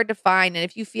is hard to find. And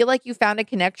if you feel like you found a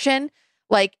connection,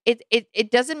 like it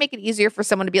doesn't make it easier for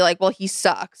someone to be like, well, he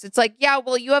sucks. It's like, yeah,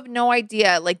 well, you have no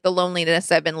idea like the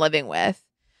loneliness I've been living with.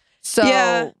 So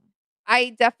yeah.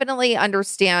 I definitely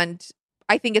understand.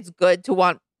 I think it's good to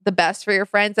want the best for your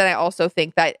friends. And I also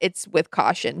think that it's with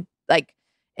caution, like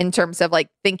in terms of like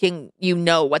thinking, you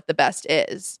know, what the best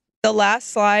is. The last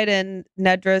slide in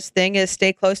Nedra's thing is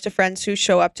stay close to friends who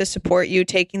show up to support you.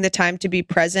 Taking the time to be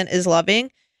present is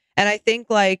loving. And I think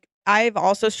like I've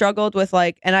also struggled with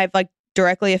like, and I've like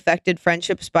directly affected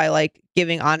friendships by like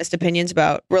giving honest opinions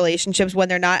about relationships when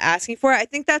they're not asking for it. I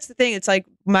think that's the thing. It's like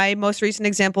my most recent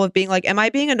example of being like, am I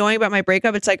being annoying about my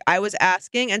breakup? It's like I was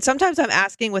asking, and sometimes I'm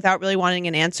asking without really wanting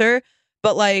an answer.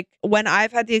 But like when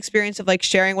I've had the experience of like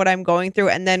sharing what I'm going through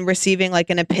and then receiving like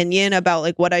an opinion about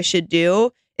like what I should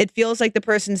do, it feels like the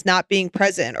person's not being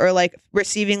present, or like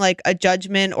receiving like a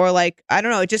judgment, or like, I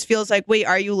don't know. It just feels like, wait,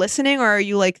 are you listening, or are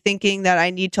you like thinking that I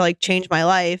need to like change my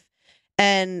life?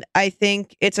 And I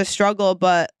think it's a struggle,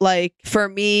 but like for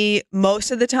me, most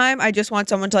of the time, I just want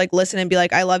someone to like listen and be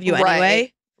like, I love you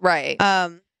anyway. Right.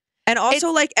 And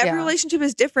also like every relationship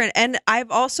is different. And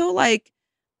I've also like,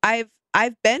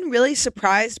 I've been really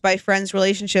surprised by friends'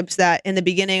 relationships that in the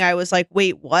beginning I was like,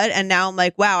 wait, what? And now I'm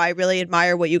like, wow, I really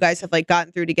admire what you guys have like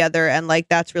gotten through together. And like,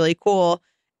 that's really cool.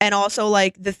 And also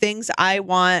like the things I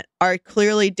want are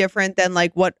clearly different than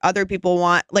like what other people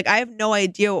want. Like I have no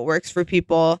idea what works for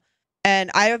people.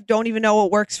 And I don't even know what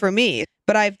works for me.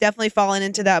 But I've definitely fallen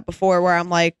into that before where I'm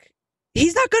like,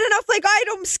 he's not good enough. Like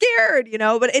I'm scared, you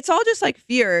know, but it's all just like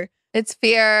fear. It's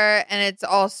fear. And it's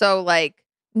also like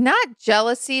not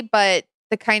jealousy, but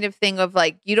the kind of thing of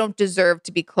like, you don't deserve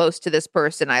to be close to this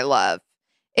person I love.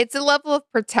 It's a level of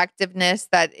protectiveness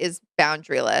that is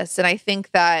boundaryless. And I think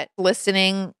that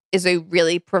listening is a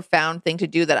really profound thing to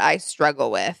do that I struggle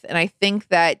with. And I think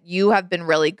that you have been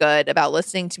really good about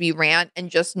listening to me rant and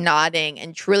just nodding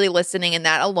and truly listening. And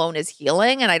that alone is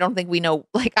healing. And I don't think we know,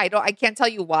 like, I can't tell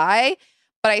you why,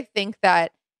 but I think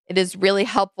that it is really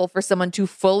helpful for someone to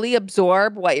fully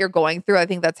absorb what you're going through. I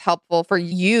think that's helpful for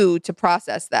you to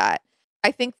process that.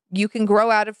 I think you can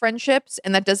grow out of friendships,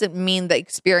 and that doesn't mean the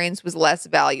experience was less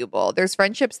valuable. There's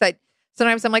friendships that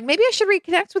sometimes I'm like, maybe I should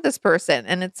reconnect with this person.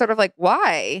 And it's sort of like,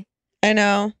 why? I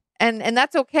know. And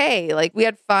that's okay. Like, we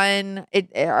had fun.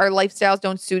 Our lifestyles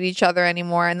don't suit each other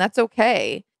anymore. And that's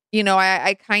okay. You know,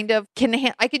 I kind of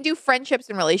I can do friendships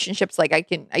and relationships. Like I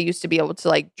used to be able to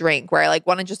like drink, where I like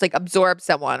want to just like absorb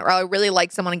someone, or I really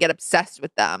like someone and get obsessed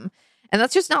with them. And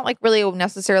that's just not like really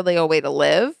necessarily a way to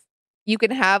live. You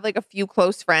can have like a few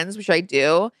close friends, which I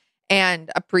do,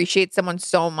 and appreciate someone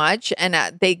so much, and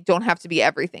they don't have to be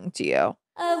everything to you.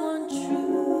 I want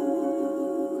true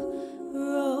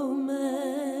romance.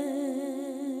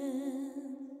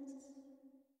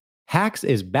 Hacks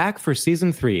is back for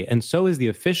season 3, and so is the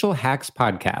official Hacks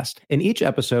podcast. In each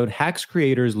episode, Hacks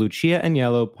creators Lucia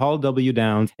Aniello, Paul W.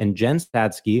 Downs, and Jen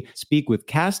Statsky speak with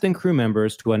cast and crew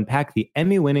members to unpack the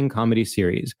Emmy-winning comedy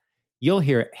series. You'll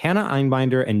hear Hannah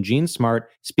Einbinder and Jean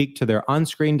Smart speak to their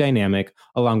on-screen dynamic,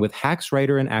 along with Hacks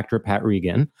writer and actor Pat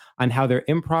Regan, on how their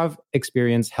improv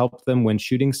experience helped them when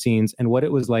shooting scenes and what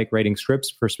it was like writing scripts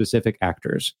for specific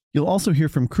actors. You'll also hear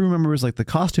from crew members like the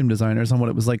costume designers on what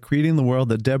it was like creating the world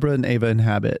that Deborah and Ava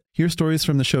inhabit. Hear stories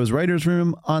from the show's writer's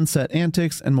room, on-set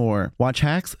antics, and more. Watch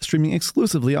Hacks streaming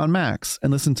exclusively on Max,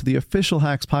 and listen to the official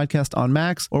Hacks podcast on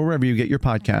Max or wherever you get your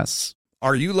podcasts.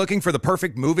 Are you looking for the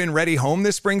perfect move-in ready home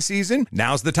this spring season?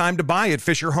 Now's the time to buy at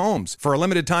Fisher Homes. For a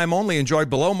limited time only, enjoy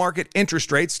below-market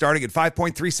interest rates starting at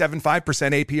 5.375%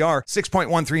 APR,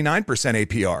 6.139%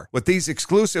 APR. With these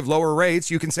exclusive lower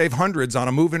rates, you can save hundreds on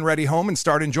a move-in ready home and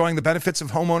start enjoying the benefits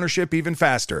of homeownership even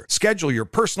faster. Schedule your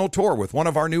personal tour with one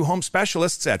of our new home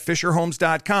specialists at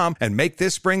FisherHomes.com and make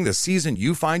this spring the season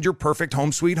you find your perfect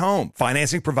home sweet home.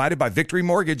 Financing provided by Victory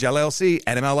Mortgage, LLC,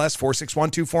 NMLS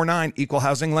 461249, Equal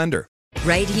Housing Lender.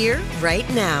 Right here, right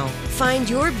now. Find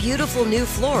your beautiful new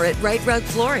floor at Right Rug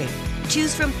Flooring.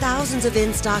 Choose from thousands of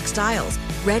in-stock styles,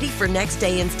 ready for next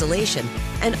day installation,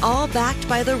 and all backed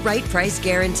by the right price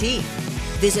guarantee.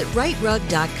 Visit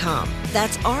rightrug.com.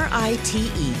 That's RITERUG.com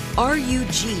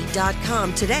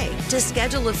today to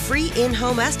schedule a free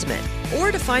in-home estimate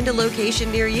or to find a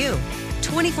location near you.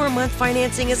 24-month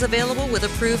financing is available with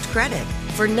approved credit.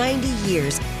 For 90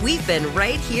 years, we've been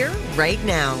right here, right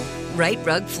now. Right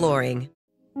Rug Flooring.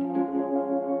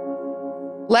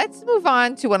 Let's move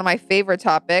on to one of my favorite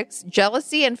topics,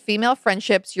 jealousy and female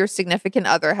friendships your significant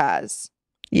other has.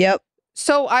 Yep.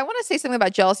 So I want to say something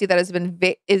about jealousy that has been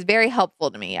is very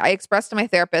helpful to me. I expressed to my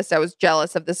therapist I was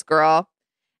jealous of this girl,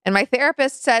 and my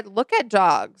therapist said, "Look at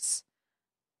dogs."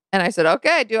 And I said,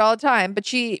 "Okay, I do all the time." But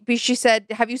she said,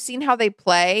 "Have you seen how they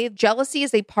play? Jealousy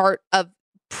is a part of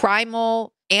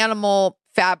primal animal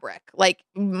fabric. Like,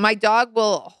 my dog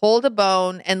will hold a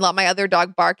bone and let my other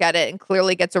dog bark at it and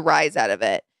clearly gets a rise out of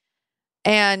it.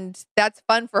 And that's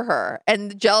fun for her. And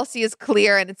the jealousy is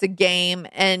clear and it's a game,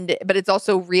 but it's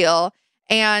also real.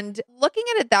 And looking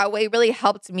at it that way really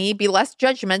helped me be less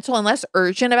judgmental and less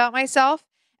urgent about myself.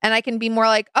 And I can be more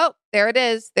like, oh, there it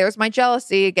is. There's my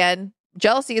jealousy again.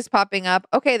 Jealousy is popping up.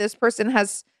 Okay, this person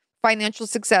has financial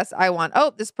success I want.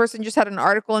 Oh, this person just had an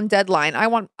article in Deadline. I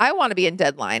want to be in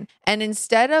Deadline. And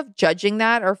instead of judging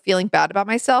that or feeling bad about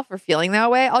myself or feeling that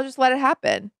way, I'll just let it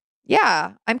happen.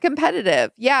 Yeah, I'm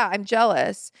competitive. Yeah, I'm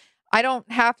jealous. I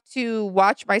don't have to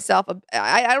watch myself.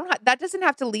 That doesn't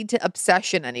have to lead to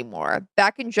obsession anymore.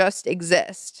 That can just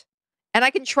exist. And I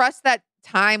can trust that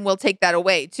time will take that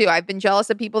away too. I've been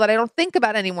jealous of people that I don't think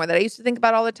about anymore, that I used to think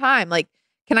about all the time. Like,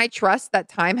 can I trust that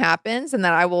time happens and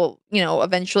that I will,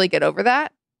 eventually get over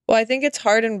that? Well, I think it's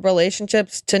hard in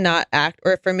relationships to not act,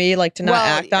 or for me, like to not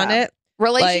act on it.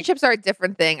 Relationships are a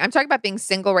different thing. I'm talking about being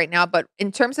single right now, but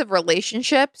in terms of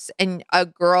relationships and a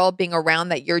girl being around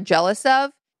that you're jealous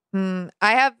of,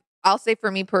 I'll say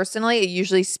for me personally, it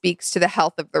usually speaks to the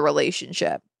health of the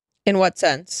relationship. In what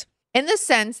sense? In the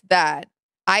sense that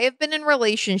I have been in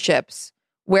relationships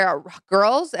where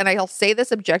girls, and I'll say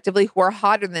this objectively, who are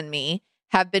hotter than me,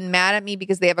 have been mad at me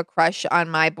because they have a crush on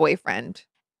my boyfriend.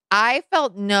 I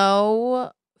felt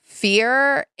no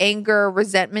fear, anger,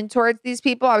 resentment towards these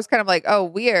people. I was kind of like, oh,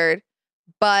 weird.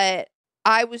 But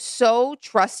I was so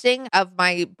trusting of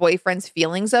my boyfriend's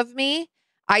feelings of me.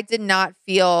 I did not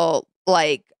feel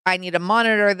like I need to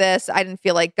monitor this. I didn't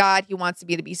feel like, God, he wants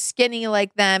me to be skinny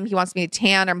like them. He wants me to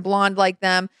tan or blonde like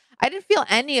them. I didn't feel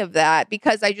any of that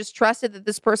because I just trusted that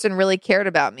this person really cared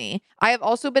about me. I have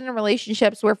also been in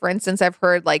relationships where, for instance, I've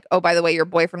heard like, oh, by the way, your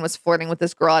boyfriend was flirting with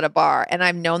this girl at a bar, and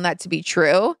I've known that to be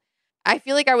true. I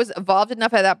feel like I was evolved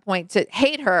enough at that point to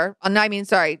hate her.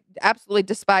 Absolutely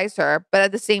despise her. But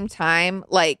at the same time,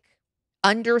 like,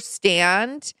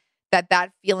 understand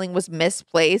that feeling was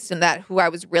misplaced and that who I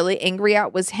was really angry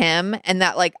at was him, and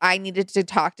that like I needed to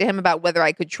talk to him about whether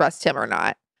I could trust him or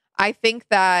not. I think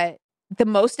that the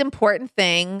most important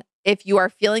thing, if you are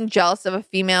feeling jealous of a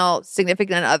female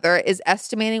significant other, is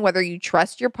estimating whether you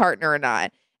trust your partner or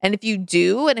not. And if you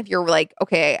do, and if you're like,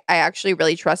 okay, I actually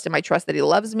really trust him, I trust that he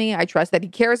loves me, I trust that he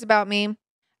cares about me,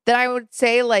 then I would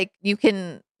say like you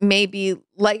can maybe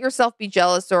let yourself be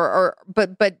jealous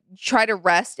but try to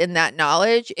rest in that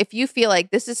knowledge. If you feel like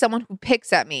this is someone who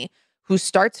picks at me, who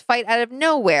starts fight out of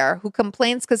nowhere, who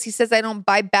complains because he says I don't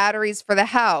buy batteries for the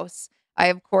house. I,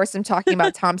 of course, am talking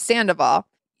about Tom Sandoval.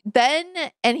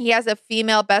 And he has a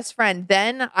female best friend,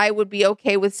 then I would be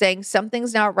okay with saying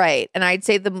something's not right. And I'd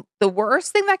say the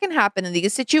worst thing that can happen in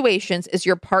these situations is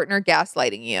your partner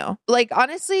gaslighting you. Like,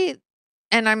 honestly,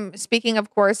 and I'm speaking, of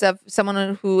course, of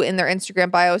someone who in their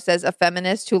Instagram bio says a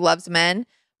feminist who loves men.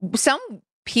 Some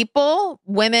people,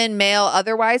 women, male,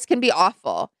 otherwise, can be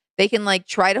awful. They can like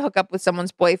try to hook up with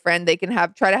someone's boyfriend. They can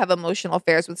try to have emotional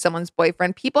affairs with someone's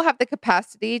boyfriend. People have the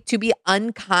capacity to be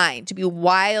unkind, to be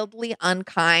wildly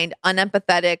unkind,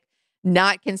 unempathetic,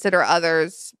 not consider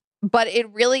others. But it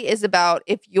really is about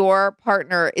if your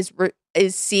partner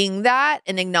is seeing that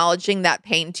and acknowledging that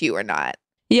pain to you or not.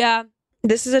 Yeah,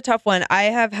 this is a tough one. I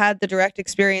have had the direct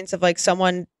experience of like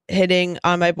someone hitting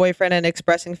on my boyfriend and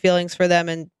expressing feelings for them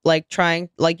and like trying,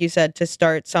 like you said, to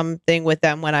start something with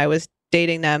them when I was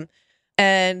dating them.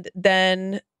 And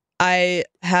then I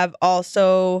have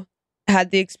also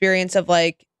had the experience of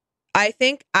like, I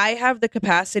think I have the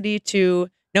capacity to,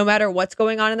 no matter what's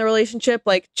going on in the relationship,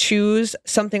 like choose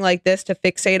something like this to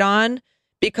fixate on,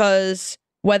 because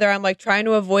whether I'm like trying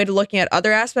to avoid looking at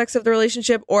other aspects of the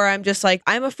relationship, or I'm just like,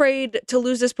 I'm afraid to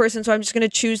lose this person, so I'm just going to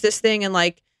choose this thing. And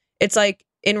like, it's like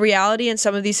in reality, in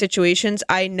some of these situations,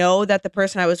 I know that the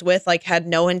person I was with like had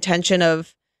no intention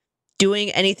of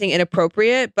doing anything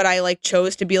inappropriate, but I like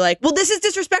chose to be like, well, this is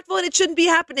disrespectful and it shouldn't be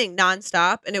happening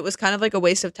nonstop. And it was kind of like a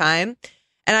waste of time.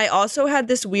 And I also had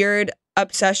this weird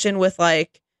obsession with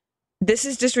like, this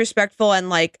is disrespectful. And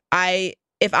like,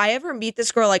 if I ever meet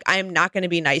this girl, like I'm not going to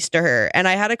be nice to her. And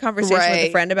I had a conversation with a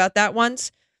friend about that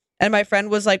once. And my friend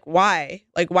was like, why?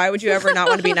 Like, why would you ever not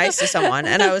want to be nice to someone?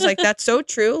 And I was like, that's so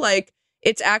true. Like,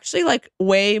 it's actually like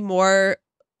way more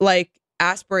like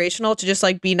aspirational to just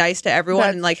like be nice to everyone.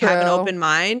 That's and like true. Have an open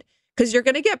mind, because you're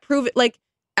gonna get proven, like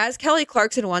as Kelly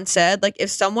Clarkson once said, like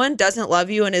if someone doesn't love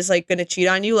you and is like gonna cheat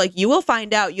on you, like you will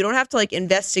find out. You don't have to like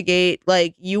investigate,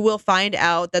 like you will find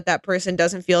out that person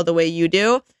doesn't feel the way you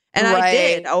do. And I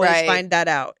did always find that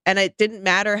out, and it didn't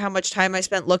matter how much time I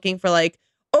spent looking for like,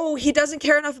 oh, he doesn't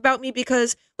care enough about me,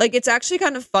 because like it's actually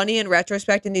kind of funny in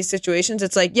retrospect in these situations.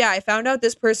 It's like, yeah, I found out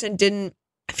this person didn't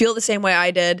feel the same way I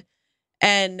did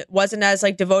and wasn't as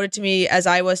like devoted to me as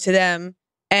I was to them.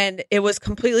 And it was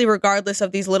completely regardless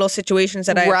of these little situations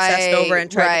that I obsessed over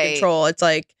and tried to control. It's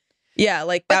like, yeah,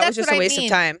 like that was just a waste of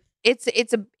time. It's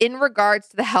in regards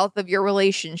to the health of your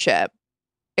relationship.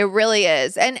 It really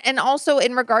is. And also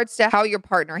in regards to how your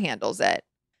partner handles it.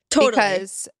 Totally.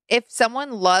 Because if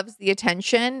someone loves the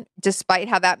attention, despite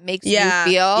how that makes you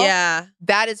feel,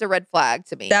 that is a red flag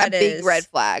to me. That is a big red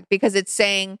flag, because it's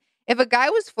saying, if a guy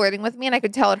was flirting with me and I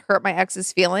could tell it hurt my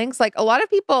ex's feelings, like a lot of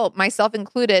people, myself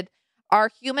included, are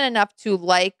human enough to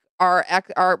like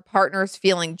our partners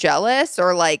feeling jealous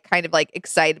or like kind of like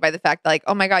excited by the fact that like,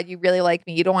 oh my God, you really like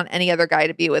me. You don't want any other guy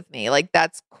to be with me. Like,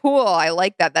 that's cool. I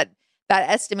like that. That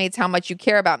estimates how much you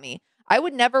care about me. I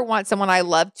would never want someone I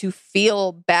love to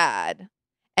feel bad.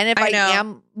 And if I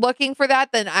am looking for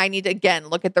that, then I need to, again,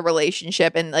 look at the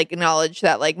relationship and like acknowledge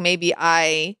that like maybe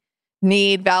I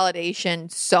need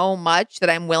validation so much that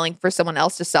I'm willing for someone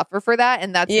else to suffer for that.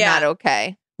 And that's not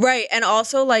okay. Right. And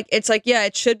also like, it's like, yeah,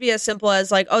 it should be as simple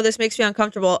as like, oh, this makes me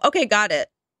uncomfortable. Okay, got it.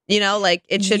 You know, like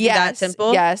it should be that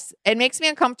simple. Yes. It makes me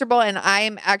uncomfortable. And I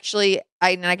am actually,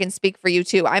 and I can speak for you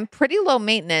too, I'm pretty low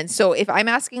maintenance. So if I'm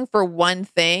asking for one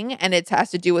thing and it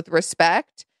has to do with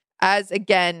respect, as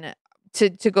again, to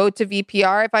go to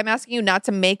VPR, if I'm asking you not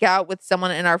to make out with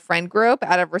someone in our friend group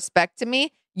out of respect to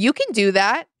me, you can do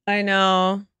that. I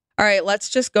know. All right, let's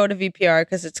just go to VPR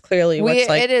because it's clearly what's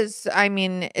like. It is. I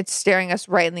mean, it's staring us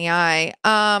right in the eye.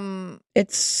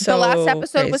 It's so the last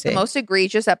episode crazy. Was the most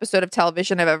egregious episode of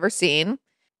television I've ever seen.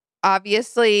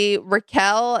 Obviously,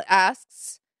 Raquel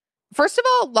asks First of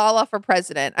all, Lala for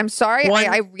president. I'm sorry.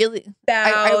 I really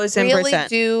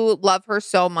do love her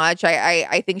so much.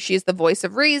 I think she's the voice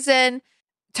of reason.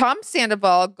 Tom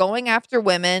Sandoval going after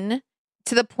women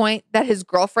to the point that his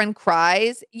girlfriend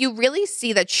cries. You really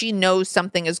see that she knows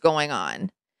something is going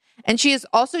on. And she is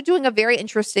also doing a very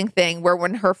interesting thing where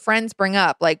when her friends bring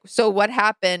up, like, so what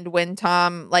happened when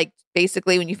Tom, like,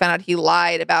 basically when you found out he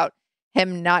lied about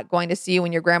him not going to see you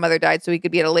when your grandmother died so he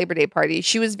could be at a Labor Day party.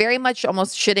 She was very much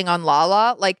almost shitting on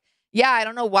Lala. Like, yeah, I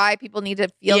don't know why people need to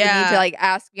feel the need to like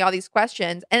ask me all these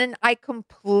questions. And I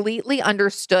completely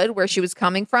understood where she was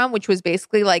coming from, which was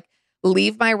basically like,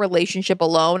 leave my relationship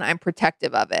alone. I'm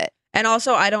protective of it. And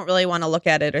also, I don't really want to look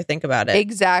at it or think about it.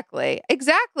 Exactly.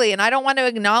 And I don't want to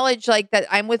acknowledge like that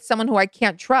I'm with someone who I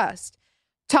can't trust.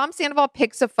 Tom Sandoval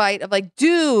picks a fight of like,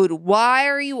 dude, why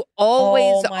are you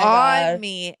always on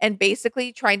me? And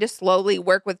basically trying to slowly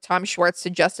work with Tom Schwartz to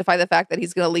justify the fact that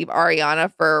he's going to leave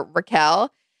Ariana for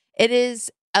Raquel. It is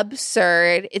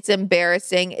absurd. It's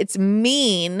embarrassing. It's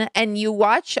mean. And you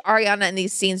watch Ariana in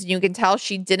these scenes and you can tell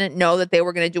she didn't know that they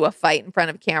were going to do a fight in front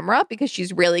of camera because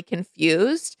she's really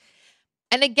confused.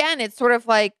 And again, it's sort of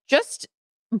like just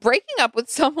breaking up with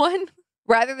someone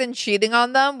rather than cheating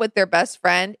on them with their best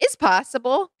friend is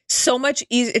possible. So much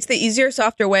easier. It's the easier,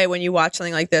 softer way when you watch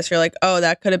something like this. You're like, oh,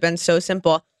 that could have been so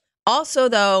simple. Also,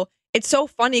 though, it's so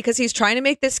funny because he's trying to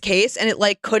make this case and it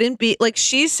like couldn't be like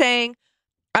she's saying,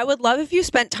 I would love if you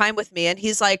spent time with me. And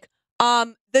he's like,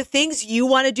 the things you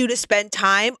want to do to spend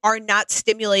time are not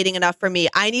stimulating enough for me.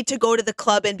 I need to go to the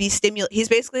club and be stimulated. He's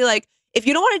basically like, if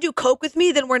you don't want to do coke with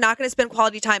me, then we're not going to spend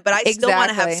quality time. But I still want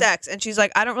to have sex. And she's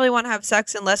like, I don't really want to have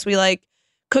sex unless we like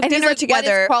cook dinner like, together.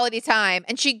 What is quality time?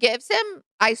 And she gives him,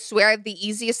 I swear, the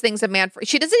easiest things a man for.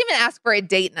 She doesn't even ask for a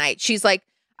date night. She's like,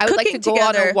 I would like to go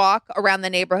on a walk around the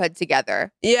neighborhood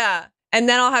together. Yeah. And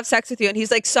then I'll have sex with you. And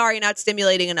he's like, sorry, not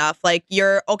stimulating enough. Like, you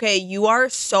are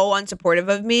so unsupportive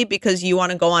of me because you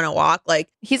want to go on a walk. Like,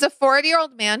 he's a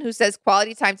 40-year-old man who says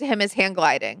quality time to him is hand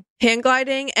gliding.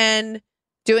 And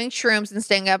doing shrooms and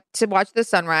staying up to watch the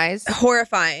sunrise.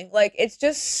 Horrifying. Like, it's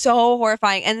just so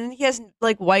horrifying. And then he has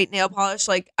like white nail polish.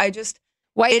 Like,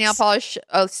 white nail polish,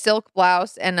 a silk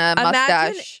blouse, and a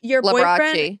mustache.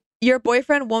 Your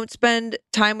boyfriend won't spend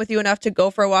time with you enough to go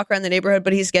for a walk around the neighborhood,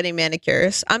 but he's getting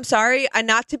manicures. I'm sorry,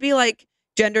 not to be like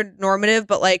gender normative,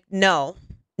 but like, no,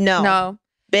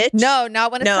 bitch. No,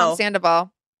 not when it's Tom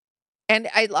Sandoval. And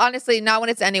I honestly, not when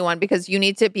it's anyone, because you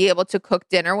need to be able to cook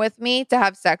dinner with me, to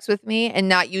have sex with me, and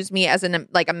not use me as a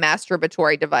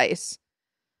masturbatory device.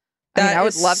 I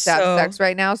would love to have sex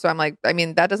right now. So I'm like,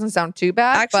 that doesn't sound too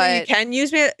bad. Actually, but you can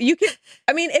use me. You can.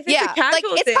 If it's a casual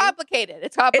thing, it's complicated.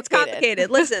 It's complicated.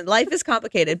 Listen, life is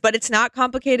complicated, but it's not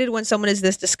complicated when someone is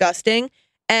this disgusting.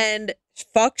 And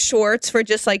fuck Schwartz for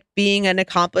just like being an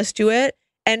accomplice to it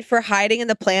and for hiding in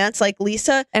the plants like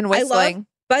Lisa and whistling.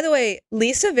 By the way,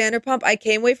 Lisa Vanderpump. I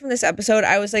came away from this episode.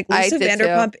 I was like, Lisa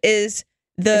Vanderpump is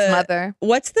his mother.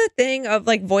 What's the thing of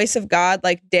like voice of God,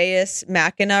 like Deus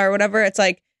Machina or whatever? It's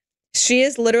like. She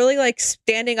is literally like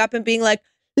standing up and being like,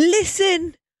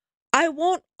 listen, I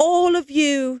want all of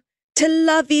you to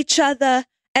love each other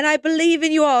and I believe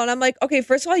in you all. And I'm like, okay,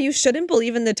 first of all, you shouldn't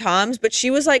believe in the Toms. But she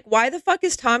was like, why the fuck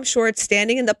is Tom Schwartz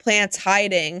standing in the plants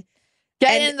hiding?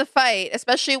 Getting in the fight,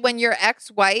 especially when your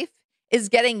ex-wife is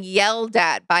getting yelled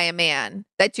at by a man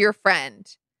that's your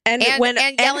friend. And yelling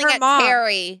at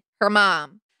Terry, her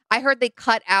mom. I heard they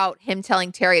cut out him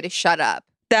telling Terry to shut up.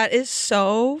 That is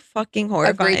so fucking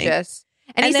horrifying. Egregious.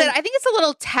 And he said, I think it's a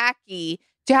little tacky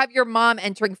to have your mom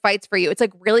entering fights for you. It's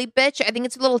like, really, bitch? I think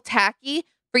it's a little tacky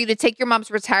for you to take your mom's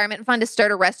retirement fund to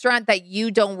start a restaurant that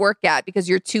you don't work at because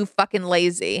you're too fucking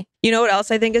lazy. You know what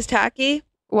else I think is tacky?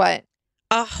 What?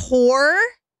 A whore?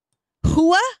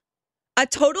 A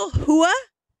total hua?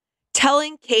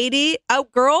 Telling Katie, a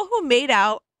girl who made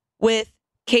out with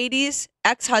Katie's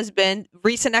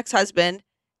recent ex-husband,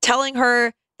 telling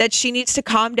her that she needs to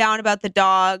calm down about the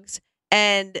dogs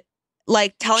and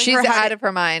like telling she's her out of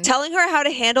her mind, telling her how to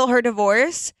handle her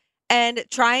divorce and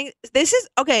trying. This is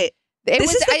okay.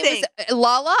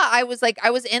 Lala. I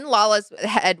was in Lala's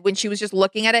head when she was just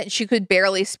looking at it and she could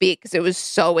barely speak because it was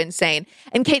so insane.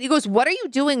 And Katie goes, "What are you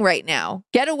doing right now?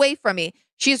 Get away from me."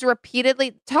 She's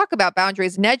repeatedly talk about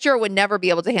boundaries. Nedra would never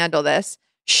be able to handle this.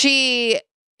 She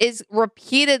is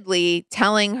repeatedly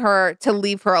telling her to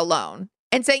leave her alone.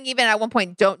 And saying even at one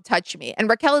point, don't touch me. And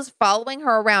Raquel is following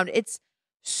her around. It's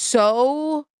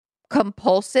so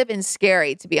compulsive and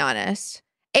scary, to be honest.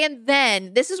 And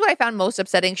then, this is what I found most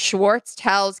upsetting. Schwartz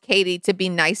tells Katie to be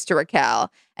nice to Raquel.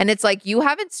 And it's like, you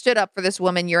haven't stood up for this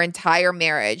woman your entire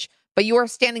marriage, but you are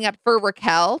standing up for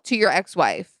Raquel to your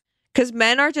ex-wife. Because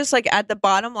men are just like at the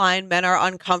bottom line, men are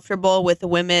uncomfortable with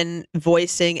women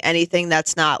voicing anything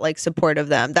that's not like supportive of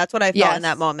them. That's what I felt in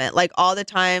that moment. Like all the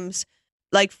times,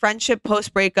 like friendship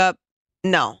post breakup,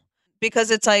 no.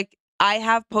 Because it's like I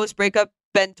have post breakup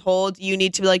been told you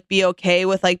need to like be okay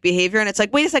with like behavior. And it's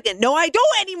like, wait a second. No, I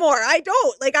don't anymore. I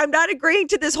don't. Like I'm not agreeing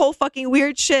to this whole fucking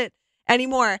weird shit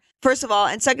anymore. First of all.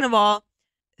 And second of all,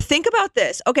 think about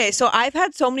this. Okay, so I've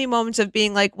had so many moments of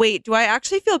being like, wait, do I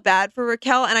actually feel bad for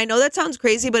Raquel? And I know that sounds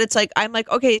crazy, but it's like, I'm like,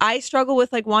 okay, I struggle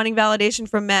with like wanting validation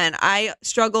from men. I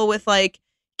struggle with like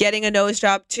getting a nose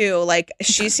job too. Like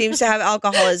she seems to have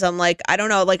alcoholism. Like, I don't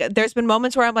know. Like there's been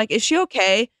moments where I'm like, is she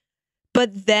okay?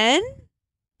 But then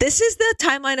this is the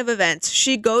timeline of events.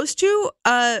 She goes to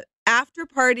a after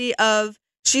party of,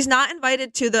 she's not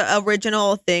invited to the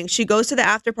original thing. She goes to the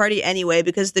after party anyway,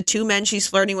 because the two men she's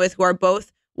flirting with, who are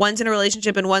both, one's in a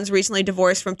relationship and one's recently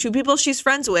divorced from two people she's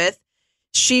friends with.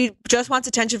 She just wants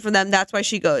attention from them. That's why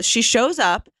she goes. She shows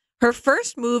up. Her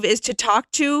first move is to talk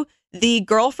to the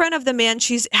girlfriend of the man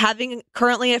she's having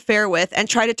currently an affair with and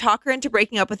try to talk her into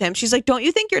breaking up with him. She's like, don't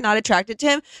you think you're not attracted to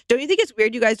him? Don't you think it's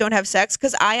weird you guys don't have sex?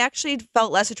 Because I actually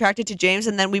felt less attracted to James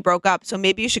and then we broke up. So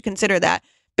maybe you should consider that.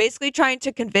 Basically trying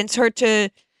to convince her to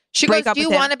break up with him. Do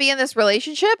you want to be in this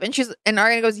relationship? And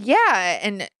Ariana goes, yeah.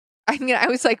 And I mean, I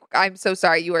was like, I'm so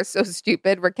sorry. You are so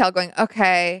stupid. Raquel going,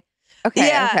 okay.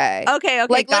 Okay.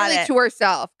 Like literally to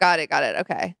herself. Got it.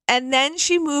 Okay. And then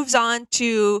she moves on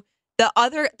to the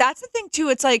other. That's the thing too.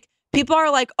 It's like people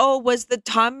are like, oh, was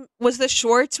the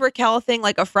Schwartz Raquel thing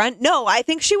like a front? No, I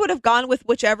think she would have gone with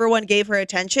whichever one gave her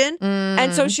attention.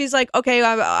 And so she's like, okay,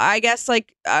 I guess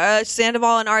like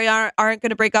Sandoval and Ariana aren't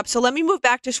going to break up. So let me move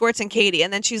back to Schwartz and Katie.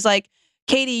 And then she's like,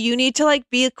 Katie, you need to like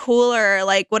be cooler,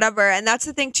 like whatever. And that's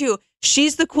the thing too.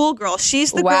 She's the cool girl.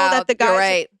 She's the girl that the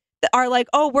guys are like,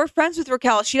 oh, we're friends with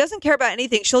Raquel. She doesn't care about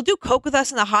anything. She'll do coke with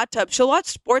us in the hot tub. She'll watch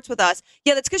sports with us.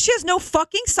 Yeah, that's because she has no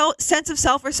fucking sense of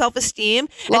self or self-esteem.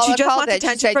 And she just wants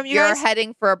attention from you guys. You're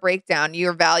heading for a breakdown.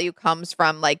 Your value comes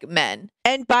from like men.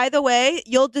 And by the way,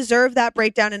 you'll deserve that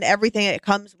breakdown and everything it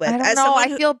comes with. I don't know.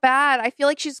 I feel bad. I feel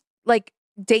like she's like,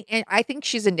 I think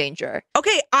she's in danger.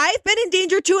 Okay, I've been in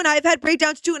danger too, and I've had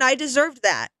breakdowns too, and I deserved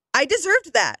that.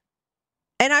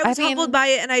 And I was humbled by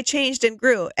it, and I changed and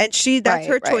grew. And that's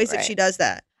her choice if she does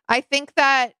that. I think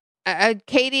that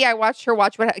Katie, I watched her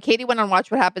Katie went on Watch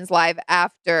What Happens Live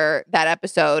after that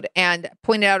episode and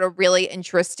pointed out a really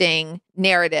interesting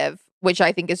narrative, which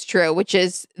I think is true, which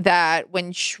is that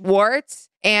when Schwartz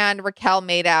and Raquel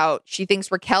made out, she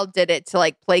thinks Raquel did it to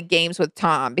like play games with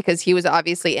Tom because he was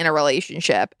obviously in a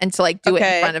relationship and to like do it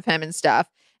in front of him and stuff.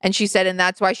 And she said, and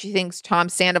that's why she thinks Tom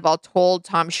Sandoval told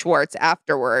Tom Schwartz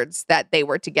afterwards that they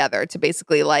were together to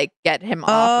basically like get him off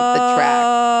of the track.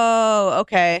 Oh,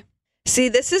 okay. See,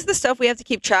 this is the stuff we have to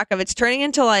keep track of. It's turning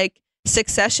into like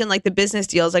Succession, like the business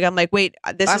deals. Like I'm like, wait,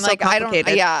 this is so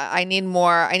complicated. I need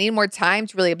more time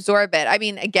to really absorb it. I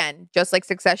mean, again, just like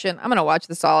Succession, I'm gonna watch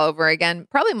this all over again,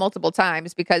 probably multiple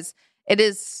times because it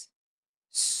is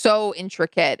so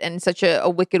intricate and such a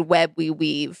wicked web we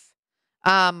weave.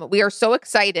 We are so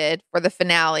excited for the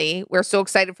finale. We're so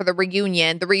excited for the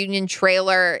reunion. The reunion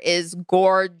trailer is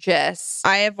gorgeous.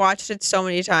 I have watched it so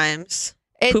many times.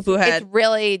 Poo-poo head. It's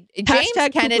really, James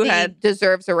Kennedy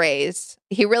deserves a raise.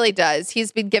 He really does.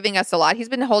 He's been giving us a lot. He's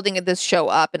been holding this show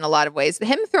up in a lot of ways.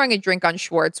 Him throwing a drink on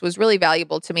Schwartz was really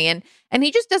valuable to me. And he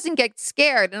just doesn't get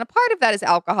scared. And a part of that is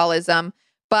alcoholism.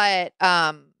 But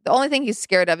the only thing he's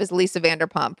scared of is Lisa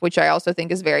Vanderpump, which I also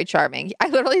think is very charming. I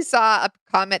literally saw a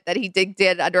comment that he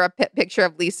did under a picture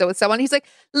of Lisa with someone. He's like,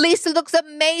 Lisa looks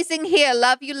amazing here.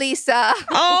 Love you, Lisa.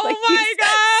 Oh like, my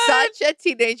God. Such a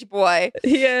teenage boy.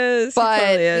 He is. But he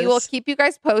totally is. We will keep you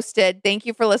guys posted. Thank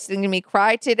you for listening to me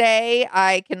cry today.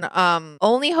 I can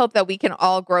only hope that we can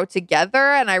all grow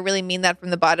together. And I really mean that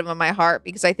from the bottom of my heart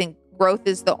because I think growth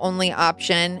is the only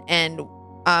option. And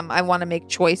I want to make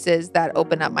choices that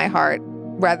open up my heart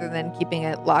rather than keeping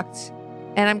it locked.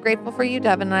 And I'm grateful for you,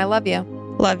 Devin, and I love you.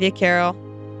 Love you, Carol.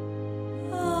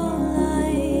 All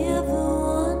I ever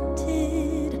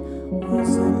wanted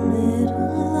was a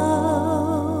little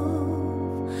love.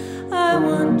 I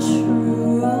want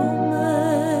true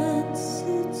romance,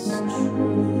 it's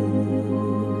true.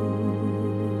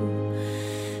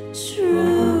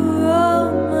 True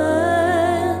romance,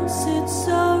 it's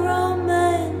so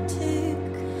romantic.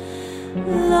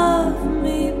 Love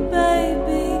me,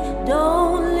 baby.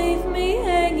 Don't leave me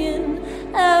hanging.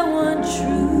 I want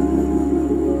true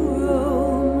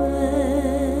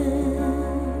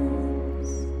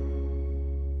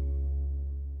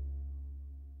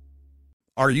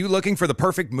Are you looking for the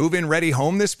perfect move-in ready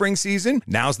home this spring season?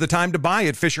 Now's the time to buy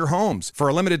at Fisher Homes. For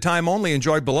a limited time only,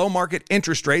 enjoy below-market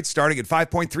interest rates starting at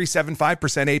 5.375%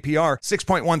 APR,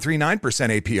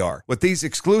 6.139% APR. With these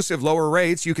exclusive lower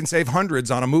rates, you can save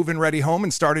hundreds on a move-in ready home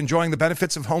and start enjoying the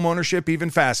benefits of home ownership even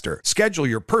faster. Schedule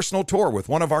your personal tour with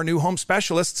one of our new home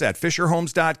specialists at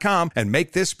FisherHomes.com and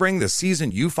make this spring the season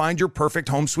you find your perfect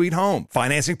home sweet home.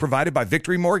 Financing provided by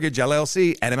Victory Mortgage,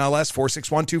 LLC, NMLS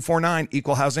 461249,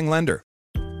 Equal Housing Lender.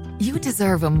 You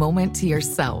deserve a moment to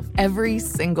yourself every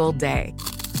single day.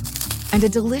 And a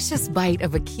delicious bite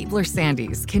of a Keebler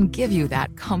Sandies can give you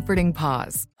that comforting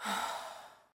pause.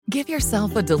 Give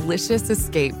yourself a delicious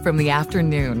escape from the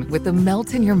afternoon with the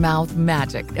melt-in-your-mouth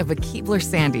magic of a Keebler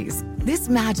Sandies. This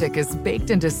magic is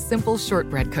baked into simple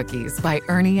shortbread cookies by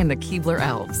Ernie and the Keebler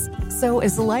Elves. So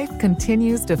as life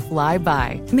continues to fly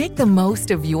by, make the most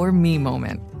of your me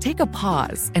moment. Take a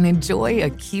pause and enjoy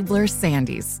a Keebler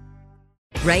Sandies.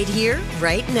 Right here,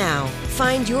 right now.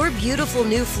 Find your beautiful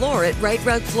new floor at Right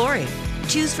Rug Flooring.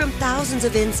 Choose from thousands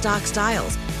of in-stock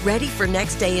styles, ready for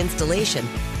next day installation,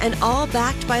 and all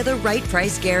backed by the right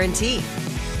price guarantee.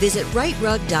 Visit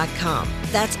rightrug.com.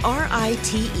 That's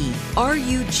RITERUG.com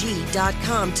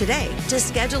today to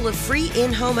schedule a free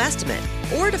in-home estimate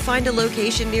or to find a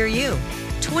location near you.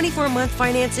 24-month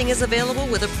financing is available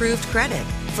with approved credit.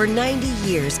 For 90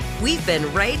 years, we've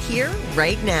been right here,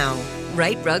 right now.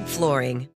 Right Rug Flooring.